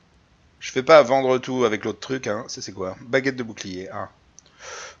 Je fais pas vendre tout avec l'autre truc. Hein. C'est quoi? Baguette de bouclier. Ah.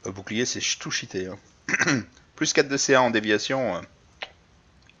 Bouclier, c'est tout cheaté. Hein. Plus 4 de CA en déviation.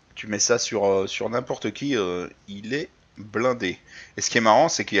 Tu mets ça sur n'importe qui. Il est blindé. Et ce qui est marrant,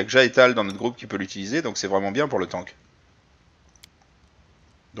 c'est qu'il y a que Jaetal dans notre groupe qui peut l'utiliser. Donc c'est vraiment bien pour le tank.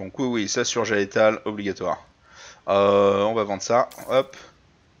 Donc oui, ça sur Jaetal, obligatoire. On va vendre ça. Hop.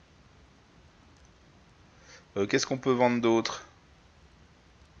 Qu'est-ce qu'on peut vendre d'autre?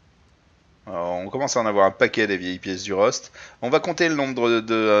 Alors, on commence à en avoir un paquet des vieilles pièces du Rust. On va compter le nombre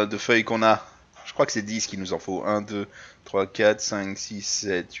de feuilles qu'on a. Je crois que c'est 10 qu'il nous en faut. 1, 2, 3, 4, 5, 6,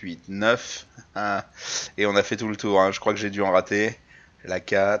 7, 8, 9. Et on a fait tout le tour. Hein. Je crois que j'ai dû en rater. La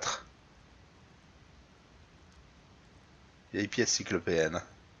 4. Vieille pièce cyclopéenne.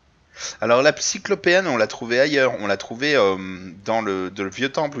 Alors la cyclopéenne, on l'a trouvée ailleurs. On l'a trouvée dans le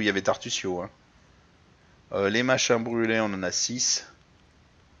vieux temple où il y avait Tartusio. Hein. Les machins brûlés, on en a 6.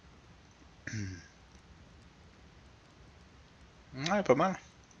 Ouais, pas mal.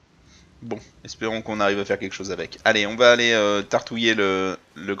 Bon, espérons qu'on arrive à faire quelque chose avec. Allez, on va aller tartouiller le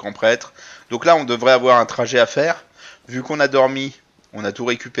grand prêtre. Donc là, on devrait avoir un trajet à faire. Vu qu'on a dormi, on a tout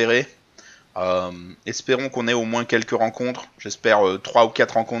récupéré. Espérons qu'on ait au moins quelques rencontres. J'espère 3 ou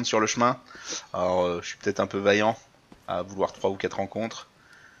 4 rencontres sur le chemin. Alors, je suis peut-être un peu vaillant à vouloir 3 ou 4 rencontres.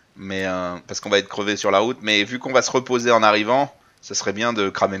 Mais parce qu'on va être crevé sur la route. Mais vu qu'on va se reposer en arrivant, ça serait bien de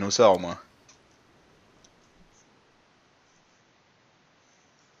cramer nos sorts au moins.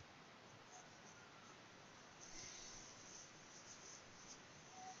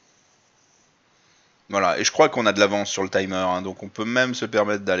 Voilà, et je crois qu'on a de l'avance sur le timer, hein, donc on peut même se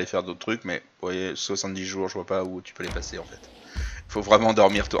permettre d'aller faire d'autres trucs, mais vous voyez, 70 jours, je vois pas où tu peux les passer en fait. Il faut vraiment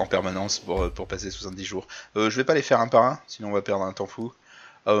dormir en permanence pour passer 70 jours. Je vais pas les faire un par un, sinon on va perdre un temps fou.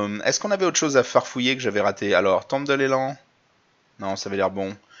 Est-ce qu'on avait autre chose à farfouiller que j'avais raté? Alors, temple de l'élan. Non, ça avait l'air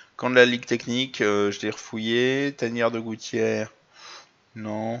bon. Camp de la ligue technique, je l'ai refouillé. Tanière de gouttière.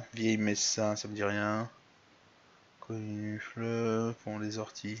 Non. Vieille Messa, ça me dit rien. Fleuve, Pont des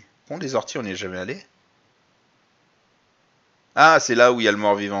Orties. Pont des Orties, on n'y est jamais allé? Ah, c'est là où il y a le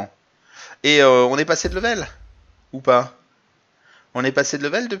mort-vivant. Et on est passé de level? Ou pas? On est passé de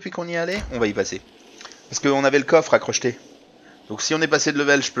level depuis qu'on y est allé? On va y passer. Parce qu'on avait le coffre à crocheter. Donc si on est passé de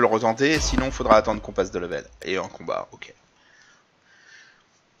level, je peux le retenter. Sinon, il faudra attendre qu'on passe de level. Et en combat, ok.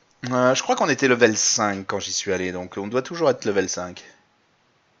 Je crois qu'on était level 5 quand j'y suis allé. Donc on doit toujours être level 5.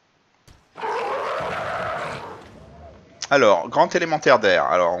 Alors, grand élémentaire d'air.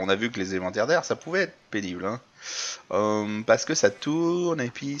 Alors, on a vu que les élémentaires d'air, ça pouvait être pénible. Hein. Parce que ça tourne et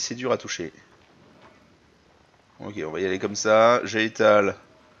puis c'est dur à toucher. Ok, on va y aller comme ça. J'étale.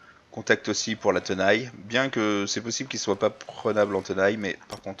 Contact aussi pour la tenaille. Bien que c'est possible qu'il soit pas prenable en tenaille, mais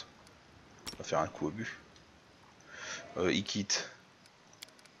par contre, on va faire un coup au but. Il quitte.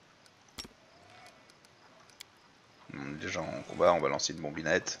 Déjà en combat, on va lancer une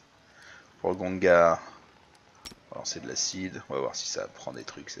bombinette. Pour le Gonga, on va lancer de l'acide. On va voir si ça prend des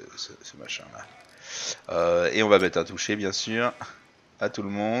trucs, ce machin là. Et on va mettre un toucher, bien sûr. à tout le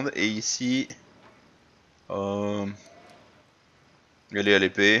monde. Et ici, elle est à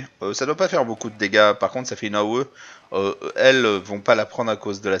l'épée. Ça doit pas faire beaucoup de dégâts. Par contre, ça fait une AOE. Elles vont pas la prendre à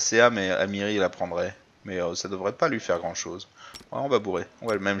cause de la CA, mais Amiri la prendrait. Mais ça devrait pas lui faire grand chose. Ouais, on va bourrer. On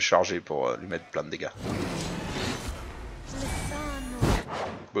va le même charger pour lui mettre plein de dégâts.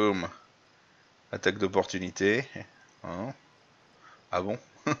 Boum. Attaque d'opportunité. Hein. Ah bon.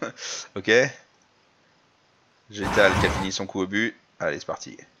 Ok. Gétal qui a fini son coup au but. Allez, c'est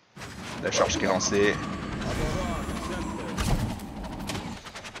parti. La charge qui est lancée.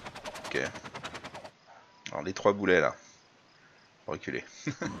 Ok. Alors les 3 boulets là. Reculer.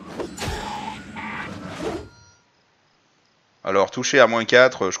 Alors toucher à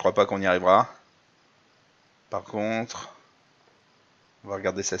 -4, je crois pas qu'on y arrivera. Par contre, on va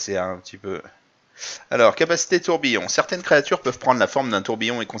regarder ça CA un petit peu. Alors, capacité tourbillon. Certaines créatures peuvent prendre la forme d'un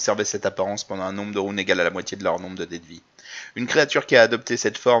tourbillon et conserver cette apparence pendant un nombre de runes égal à la moitié de leur nombre de dés de vie. Une créature qui a adopté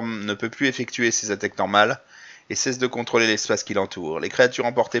cette forme ne peut plus effectuer ses attaques normales et cesse de contrôler l'espace qui l'entoure. Les créatures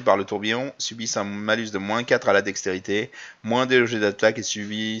emportées par le tourbillon subissent un malus de -4 à la dextérité, -2 au jet d'attaque et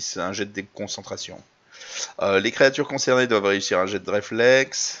subissent un jet de déconcentration. Les créatures concernées doivent réussir un jet de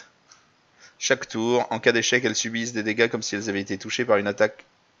réflexe. Chaque tour, en cas d'échec, elles subissent des dégâts comme si elles avaient été touchées par une attaque.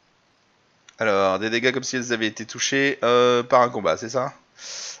 Alors, des dégâts comme si elles avaient été touchées par un combat, c'est ça?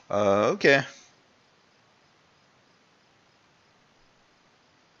 Ok.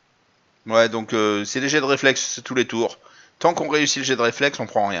 Ouais, donc c'est les jets de réflexe tous les tours. Tant qu'on réussit le jet de réflexe, on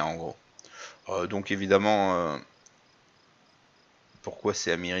prend rien en gros. Donc évidemment, pourquoi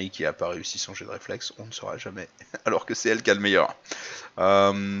c'est Amiri qui a pas réussi son jet de réflexe, on ne saura jamais. Alors que c'est elle qui a le meilleur.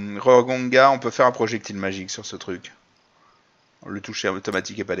 Rogonga, on peut faire un projectile magique sur ce truc. Le toucher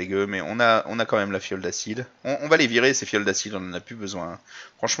automatique est pas dégueu, mais on a quand même la fiole d'acide. On va les virer, ces fioles d'acide, on en a plus besoin.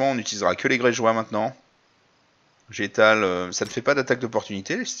 Franchement, on n'utilisera que les grégeois maintenant. Gétal, ça ne fait pas d'attaque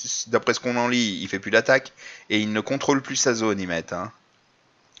d'opportunité. D'après ce qu'on en lit, il fait plus d'attaque. Et il ne contrôle plus sa zone, Imet. Hein.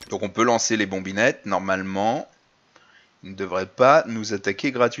 Donc on peut lancer les bombinettes. Normalement, il ne devrait pas nous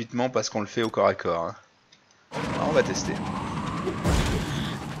attaquer gratuitement parce qu'on le fait au corps à corps. Hein. Alors, on va tester.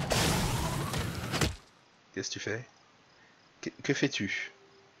 Qu'est-ce que tu fais? Que fais-tu?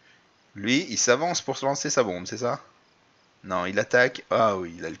 Lui, il s'avance pour se lancer sa bombe, c'est ça? Non, il attaque. Ah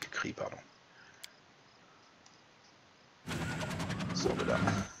oui, il a le cri, pardon. Sors de là.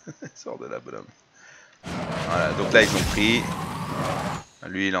 Sors de là, bonhomme. Voilà, donc là, ils ont pris.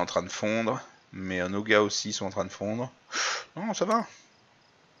 Lui, il est en train de fondre. Mais nos gars aussi sont en train de fondre. Non, ça va.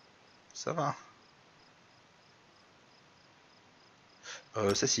 Ça va.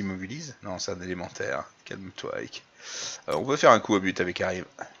 Ça s'immobilise? Non, c'est un élémentaire. Calme-toi, Ike. On peut faire un coup au but avec Arrive.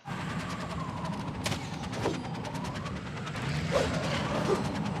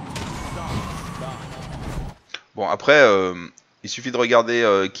 Bon, après, il suffit de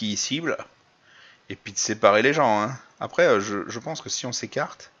regarder qui cible. Et puis de séparer les gens. Hein. Après, je pense que si on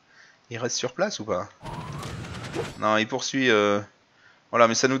s'écarte, il reste sur place ou pas? Non, il poursuit. Voilà,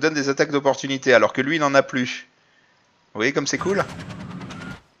 mais ça nous donne des attaques d'opportunité, alors que lui, il n'en a plus. Vous voyez comme c'est cool?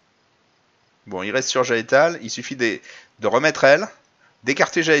 Bon, il reste sur Jaetal, il suffit de remettre elle,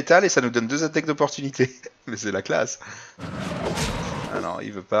 d'écarter Jaetal et ça nous donne 2 attaques d'opportunité. Mais c'est la classe. Ah non,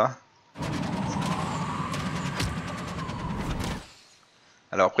 il veut pas.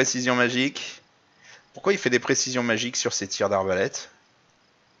 Alors, précision magique. Pourquoi il fait des précisions magiques sur ses tirs d'arbalète?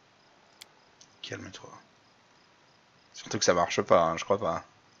 Calme-toi. Surtout que ça marche pas, hein, je crois pas.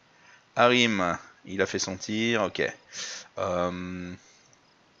 Harim, il a fait son tir, ok.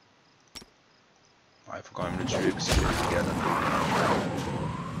 Ouais, faut quand même le tuer parce qu'il est légal.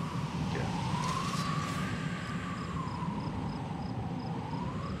 Okay.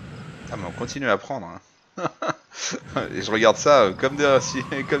 Ah mais on continue à prendre. Hein. Et je regarde ça comme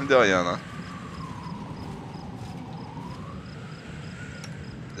de rien. Hein.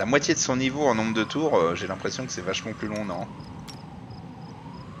 La moitié de son niveau en nombre de tours, j'ai l'impression que c'est vachement plus long, non?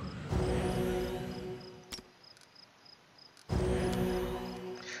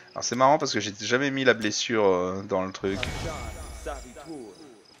 Alors c'est marrant parce que j'ai jamais mis la blessure dans le truc.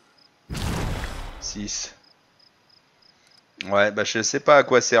 6. Ouais, bah je sais pas à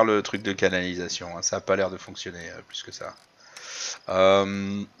quoi sert le truc de canalisation, hein. Ça a pas l'air de fonctionner plus que ça.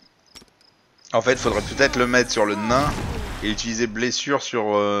 En fait, faudrait peut-être le mettre sur le nain et utiliser blessure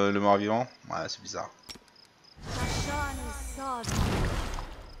sur le mort-vivant. Ouais, c'est bizarre.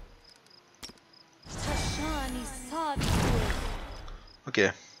 Ok.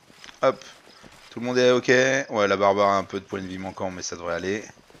 Hop. Tout le monde est ok. Ouais, la barbare a un peu de points de vie manquants, mais ça devrait aller.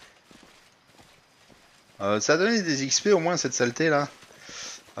 Ça a donné des XP au moins cette saleté là.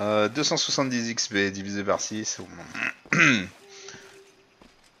 270 XP divisé par 6.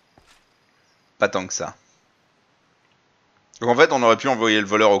 pas tant que ça. Donc en fait, on aurait pu envoyer le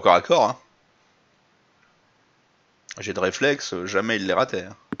voleur au corps à corps. Hein. J'ai de réflexe, jamais il les ratait.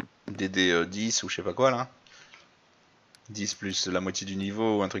 Hein. DD 10 ou je sais pas quoi là. 10 plus la moitié du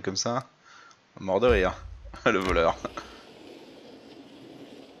niveau ou un truc comme ça. Mort de rire, le voleur.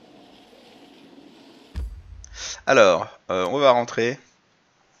 Alors, on va rentrer.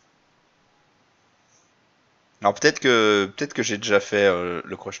 Alors peut-être que j'ai déjà fait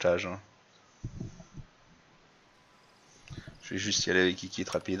le crochetage. Hein. Je vais juste y aller avec Kiki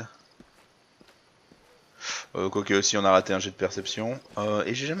rapide. Quoique aussi on a raté un jet de perception.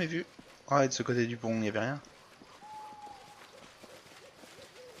 Et j'ai jamais vu. Ah, et de ce côté du pont, il n'y avait rien.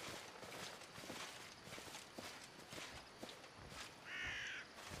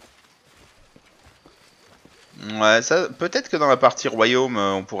 Ouais, ça, peut-être que dans la partie royaume,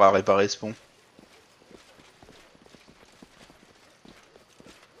 on pourra réparer ce pont.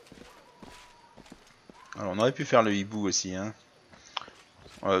 Alors, on aurait pu faire le hibou aussi. Hein.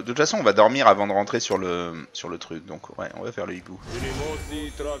 De toute façon, on va dormir avant de rentrer sur le truc. Donc, ouais, on va faire le hibou.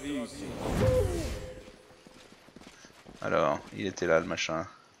 Alors, il était là, le machin.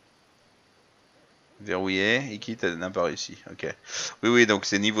 Verrouillé. Il quitte, elle n'a pas réussi. Ok. Oui, oui, donc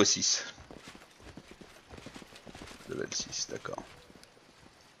c'est niveau 6. Level 6, d'accord.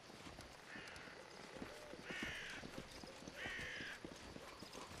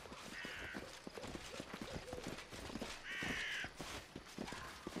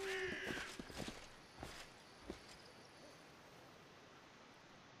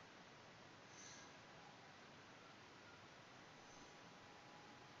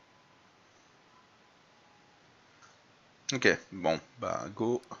 Ok, bon, bah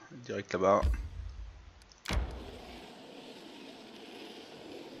go, direct là-bas.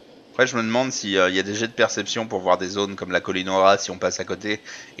 Après, je me demande s'il y a des jets de perception pour voir des zones comme la colline Aura si on passe à côté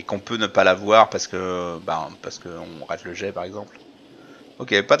et qu'on peut ne pas la voir parce que on rate le jet par exemple.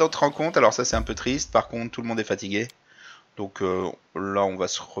 Ok, pas d'autres rencontres, alors ça c'est un peu triste. Par contre, tout le monde est fatigué. Donc là, on va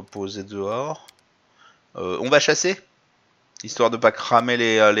se reposer dehors. On va chasser, histoire de pas cramer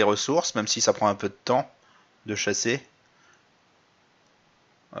les ressources, même si ça prend un peu de temps de chasser.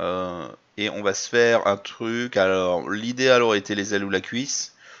 Et on va se faire un truc. Alors, l'idéal aurait été les ailes ou la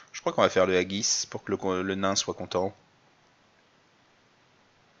cuisse. Je crois qu'on va faire le haggis pour que le nain soit content.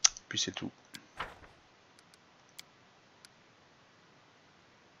 Puis c'est tout.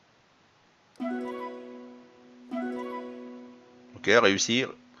 Ok, réussi.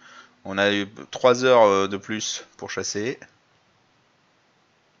 On a eu 3 heures de plus pour chasser.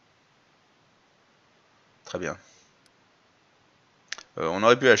 Très bien. On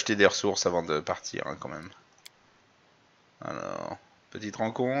aurait pu acheter des ressources avant de partir, hein, quand même. Alors, petite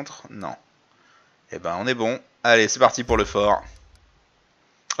rencontre. Non. Eh ben, on est bon. Allez, c'est parti pour le fort.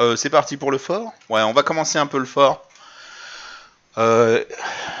 C'est parti pour le fort. Ouais, on va commencer un peu le fort.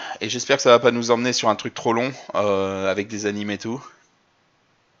 Et j'espère que ça va pas nous emmener sur un truc trop long, avec des animes et tout.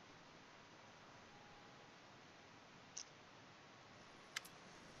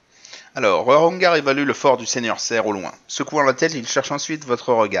 Alors, Rohangar évalue le fort du Seigneur Serre au loin. Secouant la tête, il cherche ensuite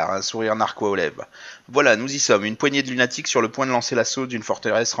votre regard, un sourire narquois aux lèvres. Voilà, nous y sommes, une poignée de lunatiques sur le point de lancer l'assaut d'une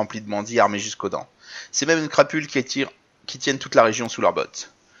forteresse remplie de bandits armés jusqu'aux dents. C'est même une crapule qui tiennent toute la région sous leurs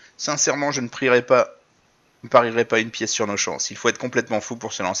bottes. Sincèrement, je ne parierai pas une pièce sur nos chances. Il faut être complètement fou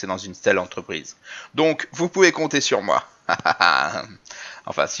pour se lancer dans une telle entreprise. Donc, vous pouvez compter sur moi.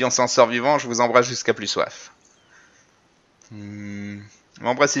 Enfin, si on s'en sort vivant, je vous embrasse jusqu'à plus soif.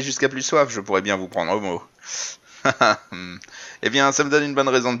 M'embrasser jusqu'à plus soif, je pourrais bien vous prendre au mot. Eh bien, ça me donne une bonne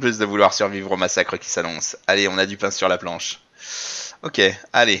raison de plus de vouloir survivre au massacre qui s'annonce. Allez, on a du pain sur la planche. Ok,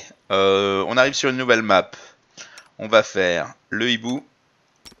 allez, on arrive sur une nouvelle map. On va faire le hibou.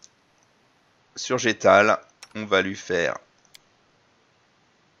 Sur Gétal, on va lui faire...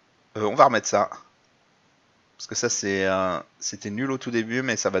 on va remettre ça. Parce que ça, c'était nul au tout début,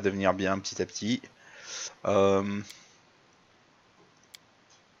 mais ça va devenir bien petit à petit.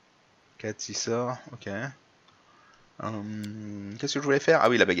 4, 6 sorts, ok. Qu'est-ce que je voulais faire? Ah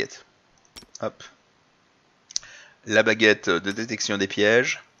oui, la baguette. Hop. La baguette de détection des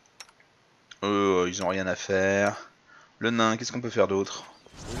pièges. Ils ont rien à faire. Le nain, qu'est-ce qu'on peut faire d'autre?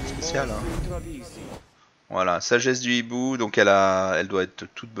 Spécial, hein. Voilà, sagesse du hibou, donc elle doit être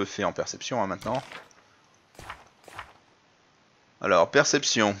toute buffée en perception hein, maintenant. Alors,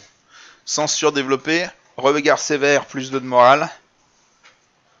 perception. Sens surdéveloppé. Regard sévère, plus 2 de morale.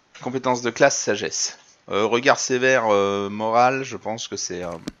 Compétence de classe, sagesse. Regard sévère, morale, je pense que c'est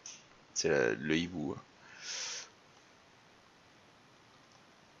le hibou.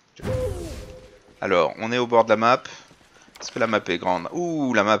 Alors, on est au bord de la map. Est-ce que la map est grande?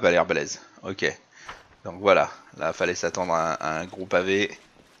 Ouh, la map a l'air balèze. Ok. Donc voilà, là fallait s'attendre à un gros pavé.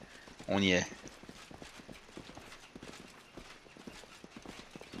 On y est.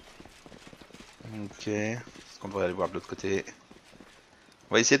 Ok. Est-ce qu'on devrait aller voir de l'autre côté?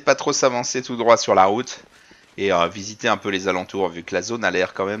 On va essayer de pas trop s'avancer tout droit sur la route. Et visiter un peu les alentours, vu que la zone a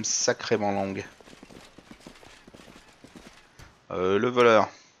l'air quand même sacrément longue. Le voleur.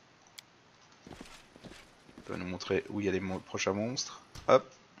 Il peut nous montrer où il y a les prochains monstres. Hop.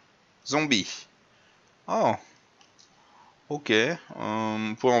 Zombie. Oh. Ok.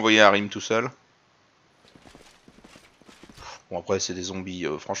 On peut envoyer Harim tout seul. Bon après c'est des zombies.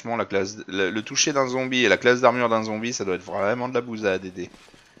 Franchement la classe, le toucher d'un zombie et la classe d'armure d'un zombie, ça doit être vraiment de la bousade aider.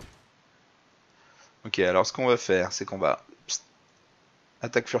 Ok, alors ce qu'on va faire, c'est qu'on va... Psst,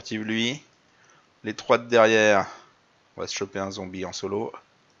 attaque furtive lui. Les trois de derrière, on va se choper un zombie en solo.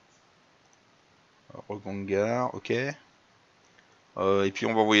 Regongar, ok. Et puis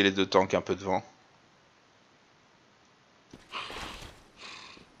on va envoyer les deux tanks un peu devant.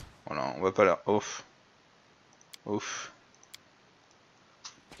 Voilà, on va pas là. Ouf. Ouf.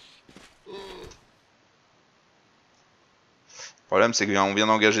 Le problème c'est qu'on vient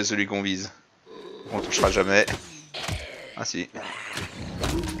d'engager celui qu'on vise. On touchera jamais. Ah si.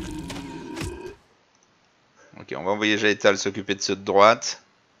 Ok, on va envoyer Jaetal s'occuper de ceux de droite.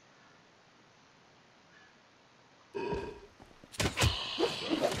 Faut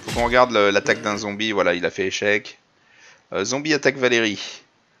qu'on regarde l'attaque d'un zombie. Voilà, il a fait échec. Zombie attaque Valérie.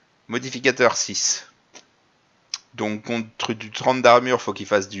 Modificateur 6. Donc contre du 30 d'armure, faut qu'il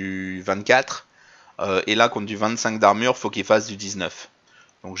fasse du 24. Et là, contre du 25 d'armure, faut qu'il fasse du 19.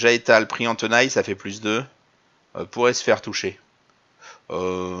 Donc Jaetal pris en tenaille, ça fait plus 2. Pourrait se faire toucher. Mais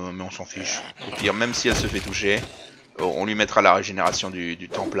on s'en fiche. Au pire, même si elle se fait toucher, on lui mettra la régénération du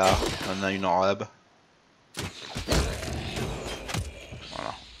Templar. On a une en rab.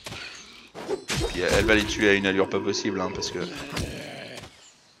 Voilà. Puis elle va les tuer à une allure pas possible, hein, parce que...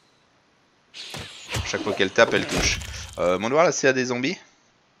 Chaque fois qu'elle tape, elle touche. Mon devoir là, c'est à des zombies.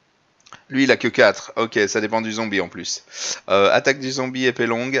 Lui, il a que 4. Ok, ça dépend du zombie en plus. Attaque du zombie, épée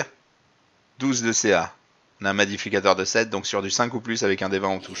longue. 12 de CA. On a un modificateur de 7, donc sur du 5 ou plus, avec un D20,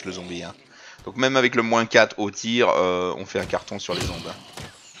 on touche le zombie. Hein. Donc même avec le moins 4 au tir, on fait un carton sur les ondes.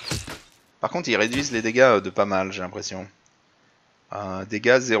 Par contre, ils réduisent les dégâts de pas mal, j'ai l'impression.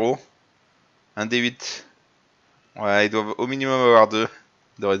 Dégâts 0. Un D8. Ouais, ils doivent au minimum avoir 2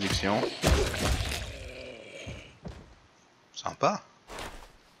 de réduction. Sympa.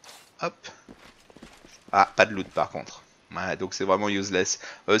 Hop. Ah, pas de loot par contre. Ouais, donc c'est vraiment useless.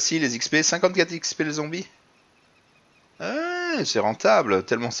 Si, les XP, 54 XP le zombie. C'est rentable,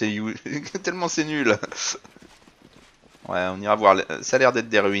 tellement c'est tellement c'est nul. Ouais, on ira voir. Ça a l'air d'être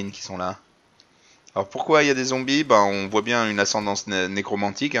des ruines qui sont là. Alors pourquoi il y a des zombies? Ben, on voit bien une ascendance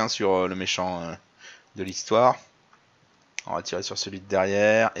nécromantique hein, sur le méchant de l'histoire. On va tirer sur celui de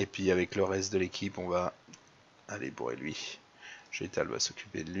derrière. Et puis avec le reste de l'équipe, on va aller bourrer lui. Jétal va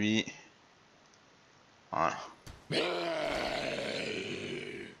s'occuper de lui. Voilà.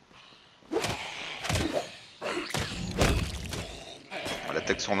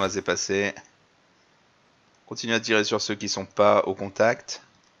 L'attaque sournoise est passée. Continue à tirer sur ceux qui sont pas au contact.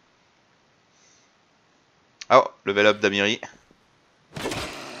 Oh, level up d'Amiri.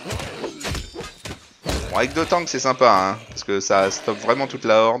 Bon, avec 2 tanks c'est sympa, hein, parce que ça stoppe vraiment toute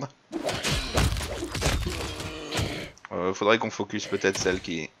la horde. Faudrait qu'on focus peut-être celle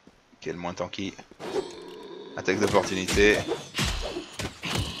qui est le moins tanky. Attaque d'opportunité.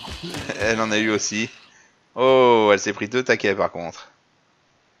 Elle en a eu aussi. Oh, elle s'est pris 2 taquets par contre.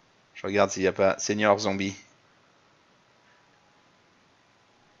 Je regarde s'il n'y a pas Seigneur Zombie.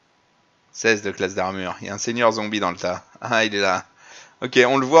 16 de classe d'armure. Il y a un Seigneur Zombie dans le tas. Ah, il est là. Ok,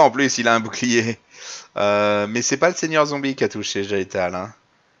 on le voit en plus, il a un bouclier. Mais c'est pas le Seigneur Zombie qui a touché Jaetal.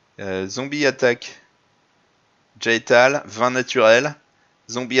 Hein. Zombie attaque Jaetal, 20 naturel.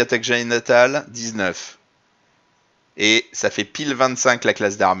 Zombie attaque Jaetal, 19. Et ça fait pile 25 la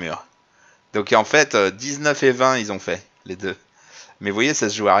classe d'armure. Donc en fait, 19 et 20 ils ont fait, les deux. Mais vous voyez, ça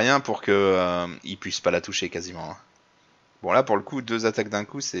se joue à rien pour qu'ils puissent pas la toucher quasiment. Bon là pour le coup, 2 attaques d'un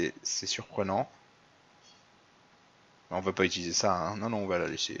coup, c'est surprenant. On va pas utiliser ça, hein. Non, on va la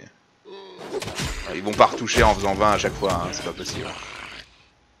laisser. Ils vont pas retoucher en faisant 20 à chaque fois, hein. C'est pas possible.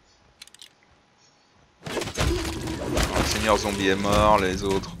 Le Seigneur Zombie est mort, les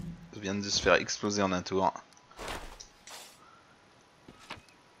autres viennent de se faire exploser en un tour.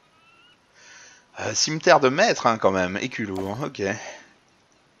 Cimetière de maître hein, quand même, éculot, ok.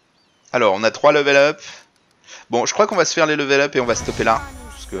 Alors on a 3 level up. Bon je crois qu'on va se faire les level up et on va stopper là.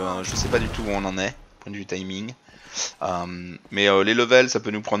 Parce que je sais pas du tout où on en est, point de vue timing. Mais les levels ça peut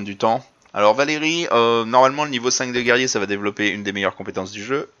nous prendre du temps. Alors Valérie, normalement le niveau 5 de guerrier, ça va développer une des meilleures compétences du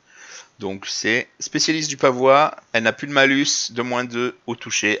jeu. Donc c'est spécialiste du pavois, elle n'a plus de malus de moins 2 au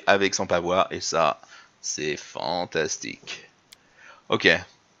toucher avec son pavois, et ça, c'est fantastique. Ok,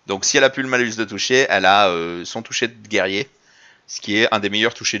 donc si elle a plus le malus de toucher, elle a son toucher de guerrier, ce qui est un des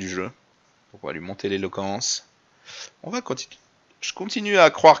meilleurs touchés du jeu. Donc on va lui monter l'éloquence. On va continuer. Je continue à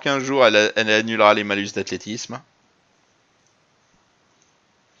croire qu'un jour elle annulera les malus d'athlétisme.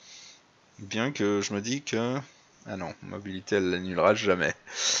 Bien que je me dis que... Ah non, mobilité elle l'annulera jamais.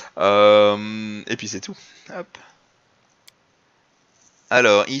 Et puis c'est tout. Hop.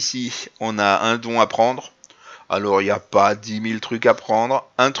 Alors ici, on a un don à prendre. Alors il n'y a pas 10 000 trucs à prendre.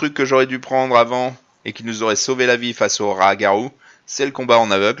 Un truc que j'aurais dû prendre avant et qui nous aurait sauvé la vie face au rat-garou, c'est le combat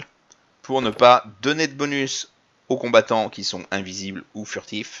en aveugle. Pour ne pas donner de bonus aux combattants qui sont invisibles ou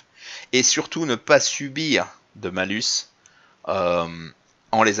furtifs. Et surtout ne pas subir de malus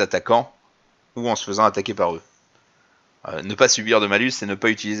en les attaquant ou en se faisant attaquer par eux. Ne pas subir de malus, c'est ne pas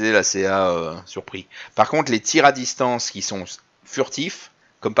utiliser la CA surpris. Par contre, les tirs à distance qui sont furtifs,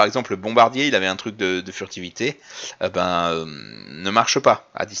 comme par exemple le bombardier, il avait un truc de furtivité, ne marche pas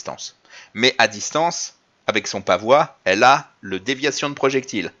à distance. Mais à distance, avec son pavois, elle a le déviation de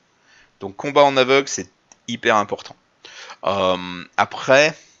projectile. Donc combat en aveugle, c'est hyper important.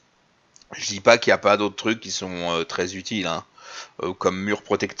 Après, je dis pas qu'il n'y a pas d'autres trucs qui sont très utiles, hein, comme mur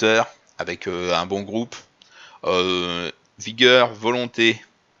protecteur, avec un bon groupe. Vigueur, volonté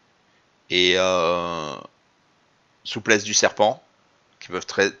et souplesse du serpent, qui peuvent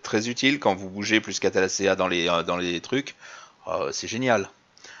être très utiles quand vous bougez plus qu'à la CA dans les trucs. C'est génial.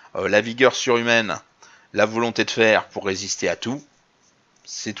 La vigueur surhumaine, la volonté de faire pour résister à tout,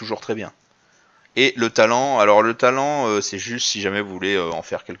 c'est toujours très bien. Et le talent, alors le talent, c'est juste si jamais vous voulez en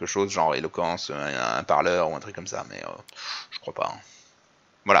faire quelque chose, genre éloquence, un parleur ou un truc comme ça, mais je crois pas. Hein.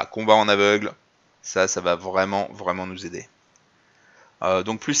 Voilà, combat en aveugle, ça va vraiment nous aider.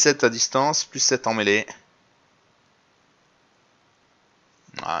 Donc plus 7 à distance, plus 7 en mêlée.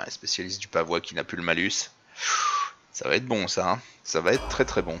 Ah, spécialiste du pavois qui n'a plus le malus. Ça va être bon ça, hein. Ça va être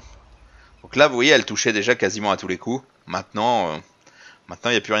très bon. Donc là vous voyez elle touchait déjà quasiment à tous les coups. Maintenant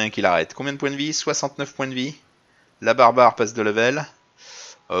il n'y a plus rien qui l'arrête. Combien de points de vie? 69 points de vie. La barbare passe de level.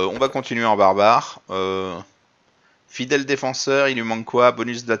 On va continuer en barbare. Fidèle défenseur, il lui manque quoi?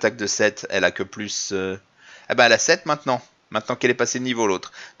 Bonus d'attaque de 7. Elle a que plus... Eh ben elle a 7 maintenant. Maintenant qu'elle est passée de niveau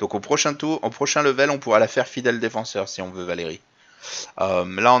l'autre. Donc au prochain tour, au prochain level, on pourra la faire fidèle défenseur si on veut Valérie.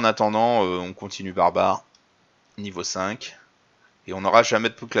 Là en attendant, on continue barbare. Niveau 5. Et on n'aura jamais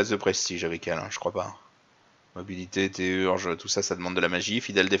de classe de prestige avec elle, hein, je crois pas. Mobilité, théurge, tout ça, ça demande de la magie.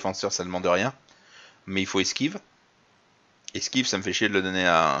 Fidèle défenseur, ça demande rien. Mais il faut esquive. Esquive, ça me fait chier de le donner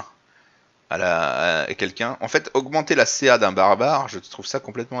à quelqu'un. En fait, augmenter la CA d'un barbare, je trouve ça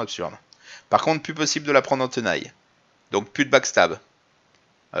complètement absurde. Par contre, plus possible de la prendre en tenaille. Donc plus de backstab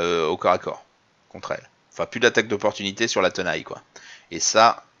au corps à corps contre elle. Enfin, plus d'attaque d'opportunité sur la tenaille, quoi. Et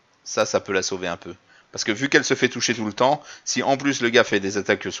ça peut la sauver un peu. Parce que vu qu'elle se fait toucher tout le temps, si en plus le gars fait des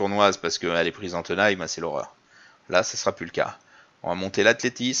attaques sournoises parce qu'elle est prise en tenaille, bah c'est l'horreur. Là, ça sera plus le cas. On va monter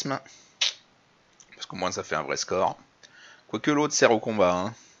l'athlétisme. Parce qu'au moins ça fait un vrai score. Quoique l'autre sert au combat,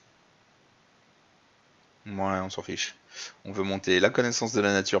 hein. Ouais, on s'en fiche. On veut monter la connaissance de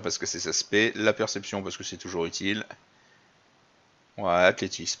la nature parce que c'est sa spé, la perception parce que c'est toujours utile. Ouais,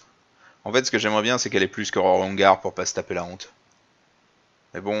 athlétisme. En fait, ce que j'aimerais bien, c'est qu'elle ait plus que Rorongar pour pas se taper la honte.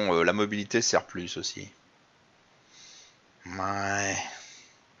 Mais bon, la mobilité sert plus aussi. Ouais.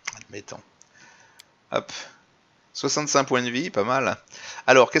 Admettons. Hop. 65 points de vie, pas mal.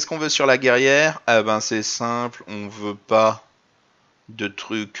 Alors, qu'est-ce qu'on veut sur la guerrière? Eh ben, c'est simple, on veut pas de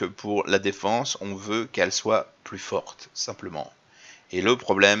trucs pour la défense, on veut qu'elle soit plus forte, simplement. Et le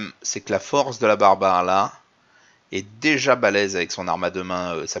problème, c'est que la force de la barbare, là, est déjà balèze avec son arme à deux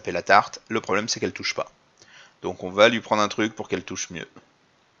mains, s'appelle la tarte. Le problème, c'est qu'elle touche pas. Donc, on va lui prendre un truc pour qu'elle touche mieux.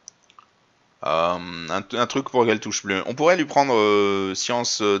 Un truc pour qu'elle touche mieux. On pourrait lui prendre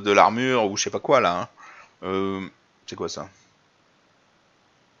science de l'armure, ou je sais pas quoi, là. Hein. C'est quoi ça?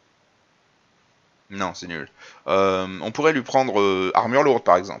 Non, c'est nul. On pourrait lui prendre armure lourde,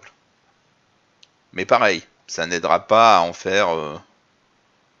 par exemple. Mais pareil, ça n'aidera pas à en faire...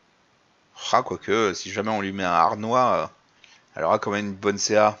 Ah, quoique, si jamais on lui met un harnois, elle aura quand même une bonne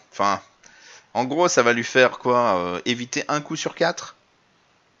CA. Enfin, en gros, ça va lui faire quoi? Éviter un coup sur 4?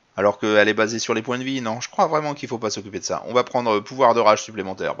 Alors qu'elle est basée sur les points de vie? Non, je crois vraiment qu'il faut pas s'occuper de ça. On va prendre pouvoir de rage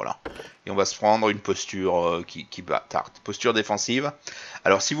supplémentaire, voilà. Et on va se prendre une posture qui bat tarte. Posture défensive.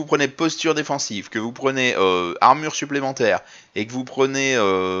 Alors si vous prenez posture défensive, que vous prenez armure supplémentaire, et que vous prenez,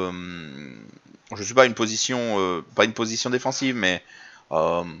 je sais pas, une position, pas une position défensive, mais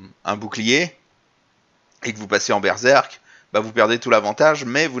un bouclier, et que vous passez en berserk, bah vous perdez tout l'avantage,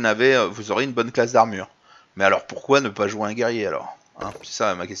 mais vous aurez une bonne classe d'armure. Mais alors pourquoi ne pas jouer un guerrier alors, hein? C'est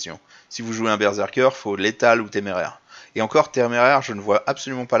ça ma question. Si vous jouez un berserker, faut létal ou téméraire. Et encore téméraire, je ne vois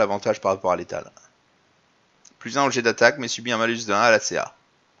absolument pas l'avantage par rapport à létal. Plus 1 au jet d'attaque, mais subit un malus de 1 à la CA.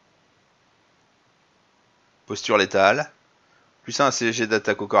 Posture létale. Plus 1 à ses jets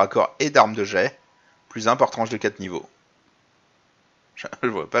d'attaque au corps à corps et d'armes de jet. Plus 1 par tranche de 4 niveaux. Je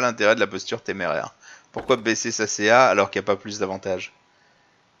vois pas l'intérêt de la posture téméraire. Pourquoi baisser sa CA alors qu'il n'y a pas plus d'avantages?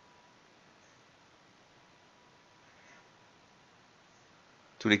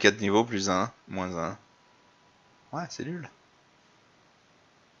 Tous les 4 niveaux, plus 1, moins 1. Ouais, c'est nul.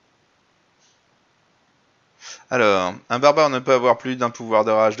 Alors, un barbare ne peut avoir plus d'un pouvoir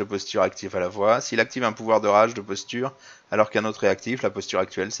de rage de posture actif à la fois. S'il active un pouvoir de rage de posture alors qu'un autre est actif, la posture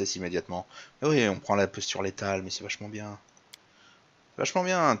actuelle cesse immédiatement. Mais oui, on prend la posture létale, mais c'est vachement bien. Vachement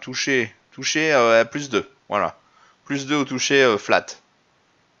bien, toucher. Toucher à plus 2. Voilà. Plus 2 au toucher flat.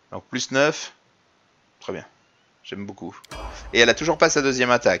 Donc plus 9. Très bien. J'aime beaucoup. Et elle a toujours pas sa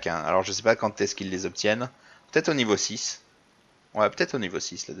deuxième attaque. Hein. Alors je sais pas quand est-ce qu'ils les obtiennent. Peut-être au niveau 6. Ouais, peut-être au niveau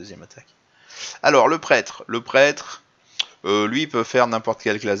 6 la deuxième attaque. Alors le prêtre. Le prêtre, lui peut faire n'importe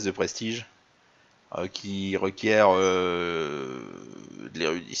quelle classe de prestige. Qui requiert de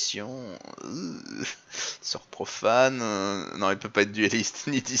l'érudition, sort profane, non il peut pas être dueliste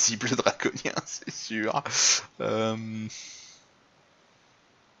ni disciple draconien c'est sûr. Non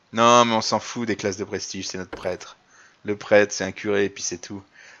mais on s'en fout des classes de prestige, c'est notre prêtre. Le prêtre c'est un curé et puis c'est tout.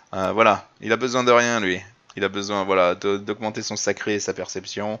 Voilà, il a besoin de rien lui. Il a besoin voilà d'augmenter son sacré et sa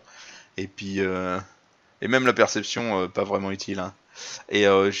perception. Et puis et même la perception pas vraiment utile. Hein. Et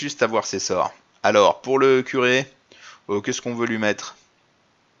juste avoir ses sorts. Alors, pour le curé, qu'est-ce qu'on veut lui mettre?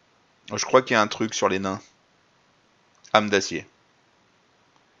 Je crois qu'il y a un truc sur les nains. Âme d'acier.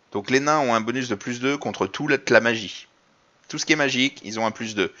 Donc les nains ont un bonus de plus 2 contre toute la magie. Tout ce qui est magique, ils ont un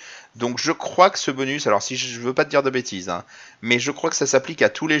plus 2. Donc je crois que ce bonus, alors si je veux pas te dire de bêtises, hein, mais je crois que ça s'applique à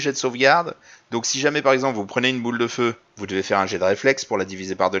tous les jets de sauvegarde. Donc si jamais par exemple vous prenez une boule de feu, vous devez faire un jet de réflexe pour la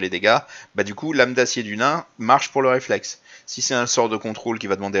diviser par 2 les dégâts, bah du coup l'âme d'acier du nain marche pour le réflexe. Si c'est un sort de contrôle qui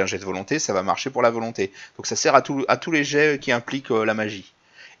va demander un jet de volonté, ça va marcher pour la volonté. Donc ça sert à tous les jets qui impliquent la magie.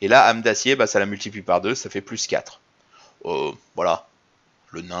 Et là, âme d'acier, bah, ça la multiplie par 2, ça fait plus 4. Voilà,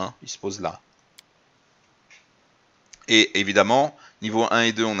 le nain, il se pose là. Et évidemment, niveau 1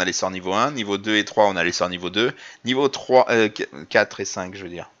 et 2, on a les sorts niveau 1. Niveau 2 et 3, on a les sorts niveau 2. Niveau 3, 4 et 5, je veux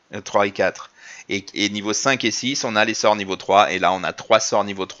dire. 3 et 4. Et niveau 5 et 6, on a les sorts niveau 3. Et là, on a 3 sorts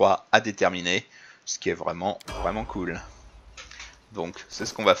niveau 3 à déterminer. Ce qui est vraiment, vraiment cool. Donc, c'est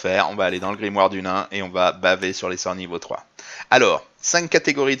ce qu'on va faire. On va aller dans le grimoire du nain et on va baver sur les sorts niveau 3. Alors, 5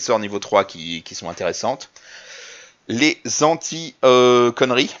 catégories de sorts niveau 3 qui sont intéressantes. Les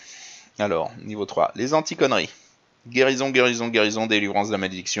anti-conneries. Alors, niveau 3, les anti-conneries. Guérison, guérison, guérison, délivrance de la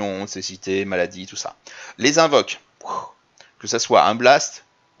malédiction, cécité, maladie, tout ça. Les invoques, que ça soit un blast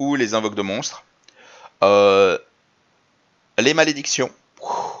ou les invoques de monstres. Les malédictions,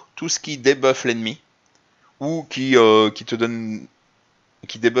 tout ce qui débuffe l'ennemi ou qui te donne,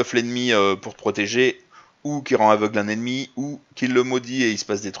 qui débuffe l'ennemi pour te protéger, ou qui rend aveugle un ennemi, ou qui le maudit et il se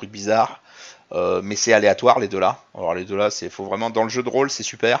passe des trucs bizarres. Mais c'est aléatoire les deux là. Alors les deux là, c'est faut vraiment dans le jeu de rôle, c'est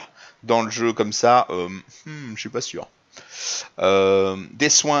super. Dans le jeu comme ça, je suis pas sûr. Des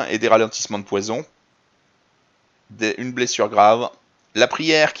soins et des ralentissements de poison, une blessure grave, la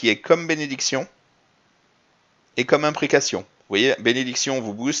prière qui est comme bénédiction et comme imprécation. Vous voyez, bénédiction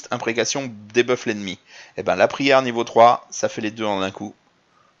vous booste, imprécation débuffe l'ennemi. Et ben la prière niveau 3, ça fait les deux en un coup.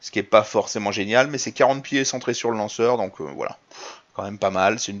 Ce qui est pas forcément génial, mais c'est 40 pieds centrés sur le lanceur, donc voilà. Quand même pas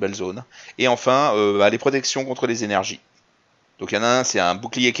mal, c'est une belle zone. Et enfin, les protections contre les énergies. Donc il y en a un, c'est un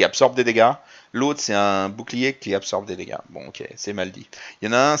bouclier qui absorbe des dégâts. L'autre, c'est un bouclier qui absorbe des dégâts. Bon, ok, c'est mal dit. Il y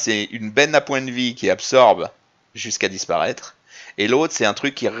en a un, c'est une benne à points de vie qui absorbe jusqu'à disparaître. Et l'autre, c'est un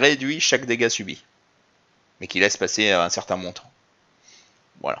truc qui réduit chaque dégât subi. Mais qui laisse passer un certain montant.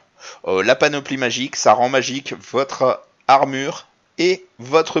 Voilà. La panoplie magique, ça rend magique votre armure et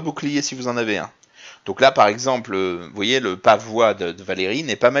votre bouclier si vous en avez un. Donc là, par exemple, vous voyez, le pavois de Valérie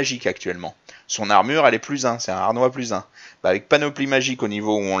n'est pas magique actuellement. Son armure, elle est plus 1, c'est un harnois plus 1. Bah, avec panoplie magique au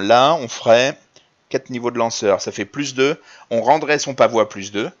niveau où on l'a, on ferait 4 niveaux de lanceur, ça fait plus 2. On rendrait son pavois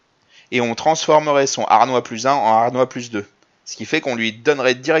plus 2. Et on transformerait son harnois plus 1 en harnois plus 2. Ce qui fait qu'on lui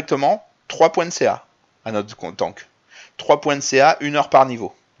donnerait directement 3 points de CA à notre tank. 3 points de CA, 1 heure par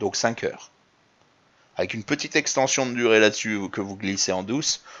niveau, donc 5 heures. Avec une petite extension de durée là-dessus que vous glissez en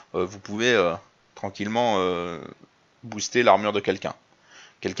douce, vous pouvez... tranquillement booster l'armure de quelqu'un.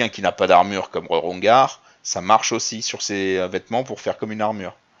 Quelqu'un qui n'a pas d'armure comme Rongar, Ça marche aussi sur ces vêtements pour faire comme une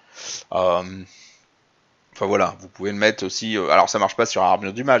armure. Enfin voilà, vous pouvez le mettre aussi. Alors ça marche pas sur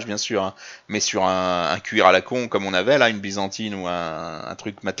l'armure du mage bien sûr, hein, mais sur un cuir à la con comme on avait là, une byzantine ou un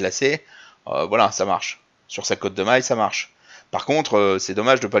truc matelassé, voilà, ça marche. Sur sa cotte de maille, ça marche. Par contre, c'est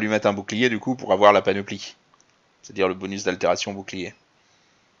dommage de pas lui mettre un bouclier du coup pour avoir la panoplie. C'est-à-dire le bonus d'altération bouclier.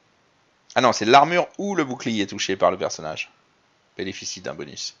 Ah non, c'est l'armure ou le bouclier touché par le personnage. Bénéficie d'un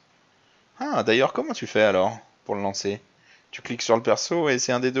bonus. Ah, d'ailleurs, comment tu fais alors pour le lancer? Tu cliques sur le perso et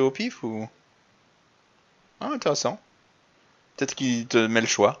c'est un des deux au pif ou... Ah, intéressant. Peut-être qu'il te met le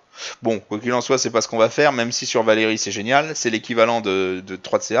choix. Bon, quoi qu'il en soit, c'est pas ce qu'on va faire, même si sur Valérie c'est génial. C'est l'équivalent de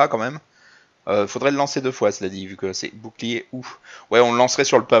 3 de CA quand même. Faudrait le lancer 2 fois, cela dit, vu que c'est bouclier ou... Ouais, on le lancerait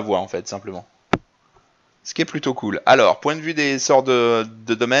sur le pavois en fait, simplement. Ce qui est plutôt cool. Alors, point de vue des sorts de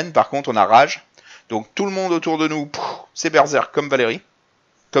domaine, par contre, on a rage. Donc tout le monde autour de nous, c'est berserk comme Valérie,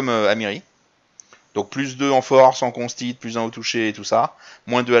 comme Amiri. Donc plus 2 en force, en consti, plus 1 au toucher et tout ça.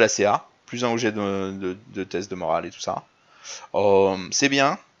 Moins 2 à la CA, plus 1 au jet de test de morale et tout ça. C'est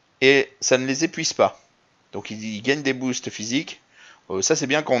bien, et ça ne les épuise pas. Donc ils gagnent des boosts physiques. Ça c'est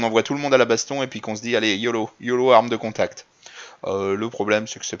bien quand on envoie tout le monde à la baston et puis qu'on se dit allez YOLO, YOLO arme de contact. Le problème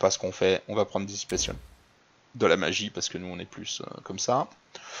c'est que c'est pas ce qu'on fait, on va prendre dissipation de la magie parce que nous on est plus comme ça.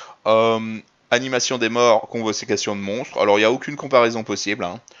 Animation des morts, convocation de monstres. Alors il n'y a aucune comparaison possible.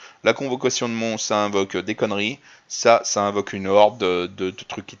 Hein. La convocation de monstres ça invoque des conneries. Ça invoque une horde de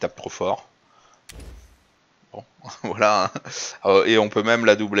trucs qui tapent trop fort. Bon, voilà. Et on peut même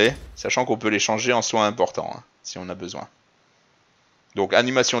la doubler, sachant qu'on peut les changer en soins importants, hein, si on a besoin. Donc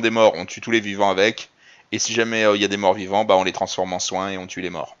animation des morts, on tue tous les vivants avec. Et si jamais il y a des morts vivants, bah, on les transforme en soins et on tue les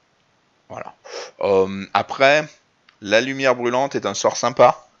morts. Voilà. Après, la lumière brûlante est un sort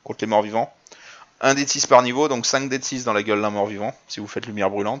sympa contre les morts vivants. 1 d 6 par niveau, donc 5 d 6 dans la gueule d'un mort vivant, si vous faites lumière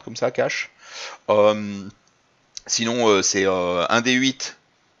brûlante, comme ça, cash. Sinon, c'est 1 d 8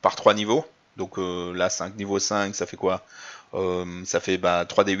 par 3 niveaux. Donc là, niveau 5, ça fait quoi? Ça fait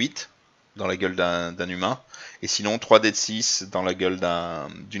 3 d 8 dans la gueule d'un humain. Et sinon, 3 d 6 dans la gueule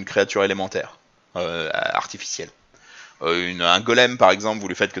d'une créature élémentaire, artificielle. Un golem, par exemple, vous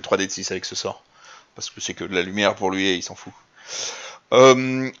lui faites que 3 d 6 avec ce sort. Parce que c'est que de la lumière pour lui et il s'en fout.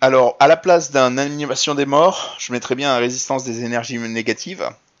 Alors, à la place d'un animation des morts, je mettrais bien un résistance des énergies négatives,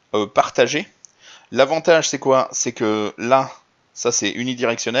 partagée. L'avantage, c'est quoi? C'est que là, ça c'est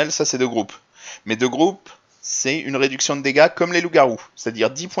unidirectionnel, ça c'est de groupe. Mais de groupe, c'est une réduction de dégâts comme les loups-garous. C'est-à-dire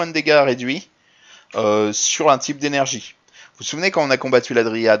 10 points de dégâts réduits sur un type d'énergie. Vous vous souvenez quand on a combattu la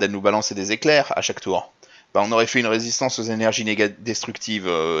dryade, elle nous balançait des éclairs à chaque tour. On aurait fait une résistance aux énergies destructives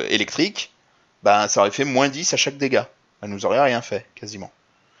électriques. Ça aurait fait moins 10 à chaque dégât. Elle nous aurait rien fait, quasiment.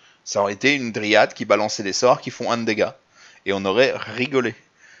 Ça aurait été une dryade qui balançait des sorts qui font 1 de dégâts. Et on aurait rigolé.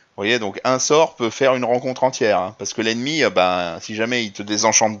 Vous voyez, donc un sort peut faire une rencontre entière. Hein, parce que l'ennemi, si jamais il te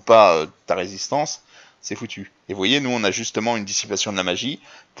désenchante pas ta résistance, c'est foutu. Et vous voyez, nous on a justement une dissipation de la magie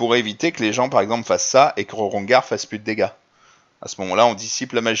pour éviter que les gens, par exemple, fassent ça et que Rorongar fasse plus de dégâts. À ce moment-là, on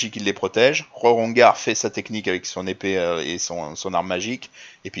dissipe la magie qui les protège. Rorongar fait sa technique avec son épée et son arme magique.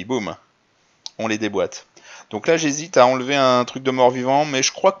 Et puis boum, on les déboîte. Donc là, j'hésite à enlever un truc de mort-vivant, mais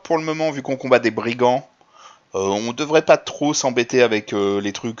je crois que pour le moment, vu qu'on combat des brigands, on devrait pas trop s'embêter avec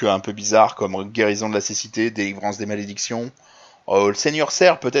les trucs un peu bizarres comme guérison de la cécité, délivrance des malédictions. Le Seigneur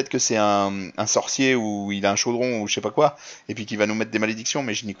Serre, peut-être que c'est un sorcier ou il a un chaudron ou je sais pas quoi, et puis qu'il va nous mettre des malédictions,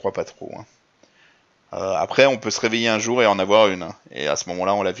 mais je n'y crois pas trop. Hein. Après, on peut se réveiller un jour et en avoir une, hein, et à ce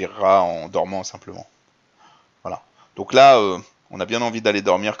moment-là, on la virera en dormant simplement. Voilà. Donc là, on a bien envie d'aller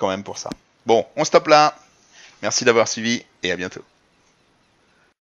dormir quand même pour ça. Bon, on stoppe là. Merci d'avoir suivi et à bientôt.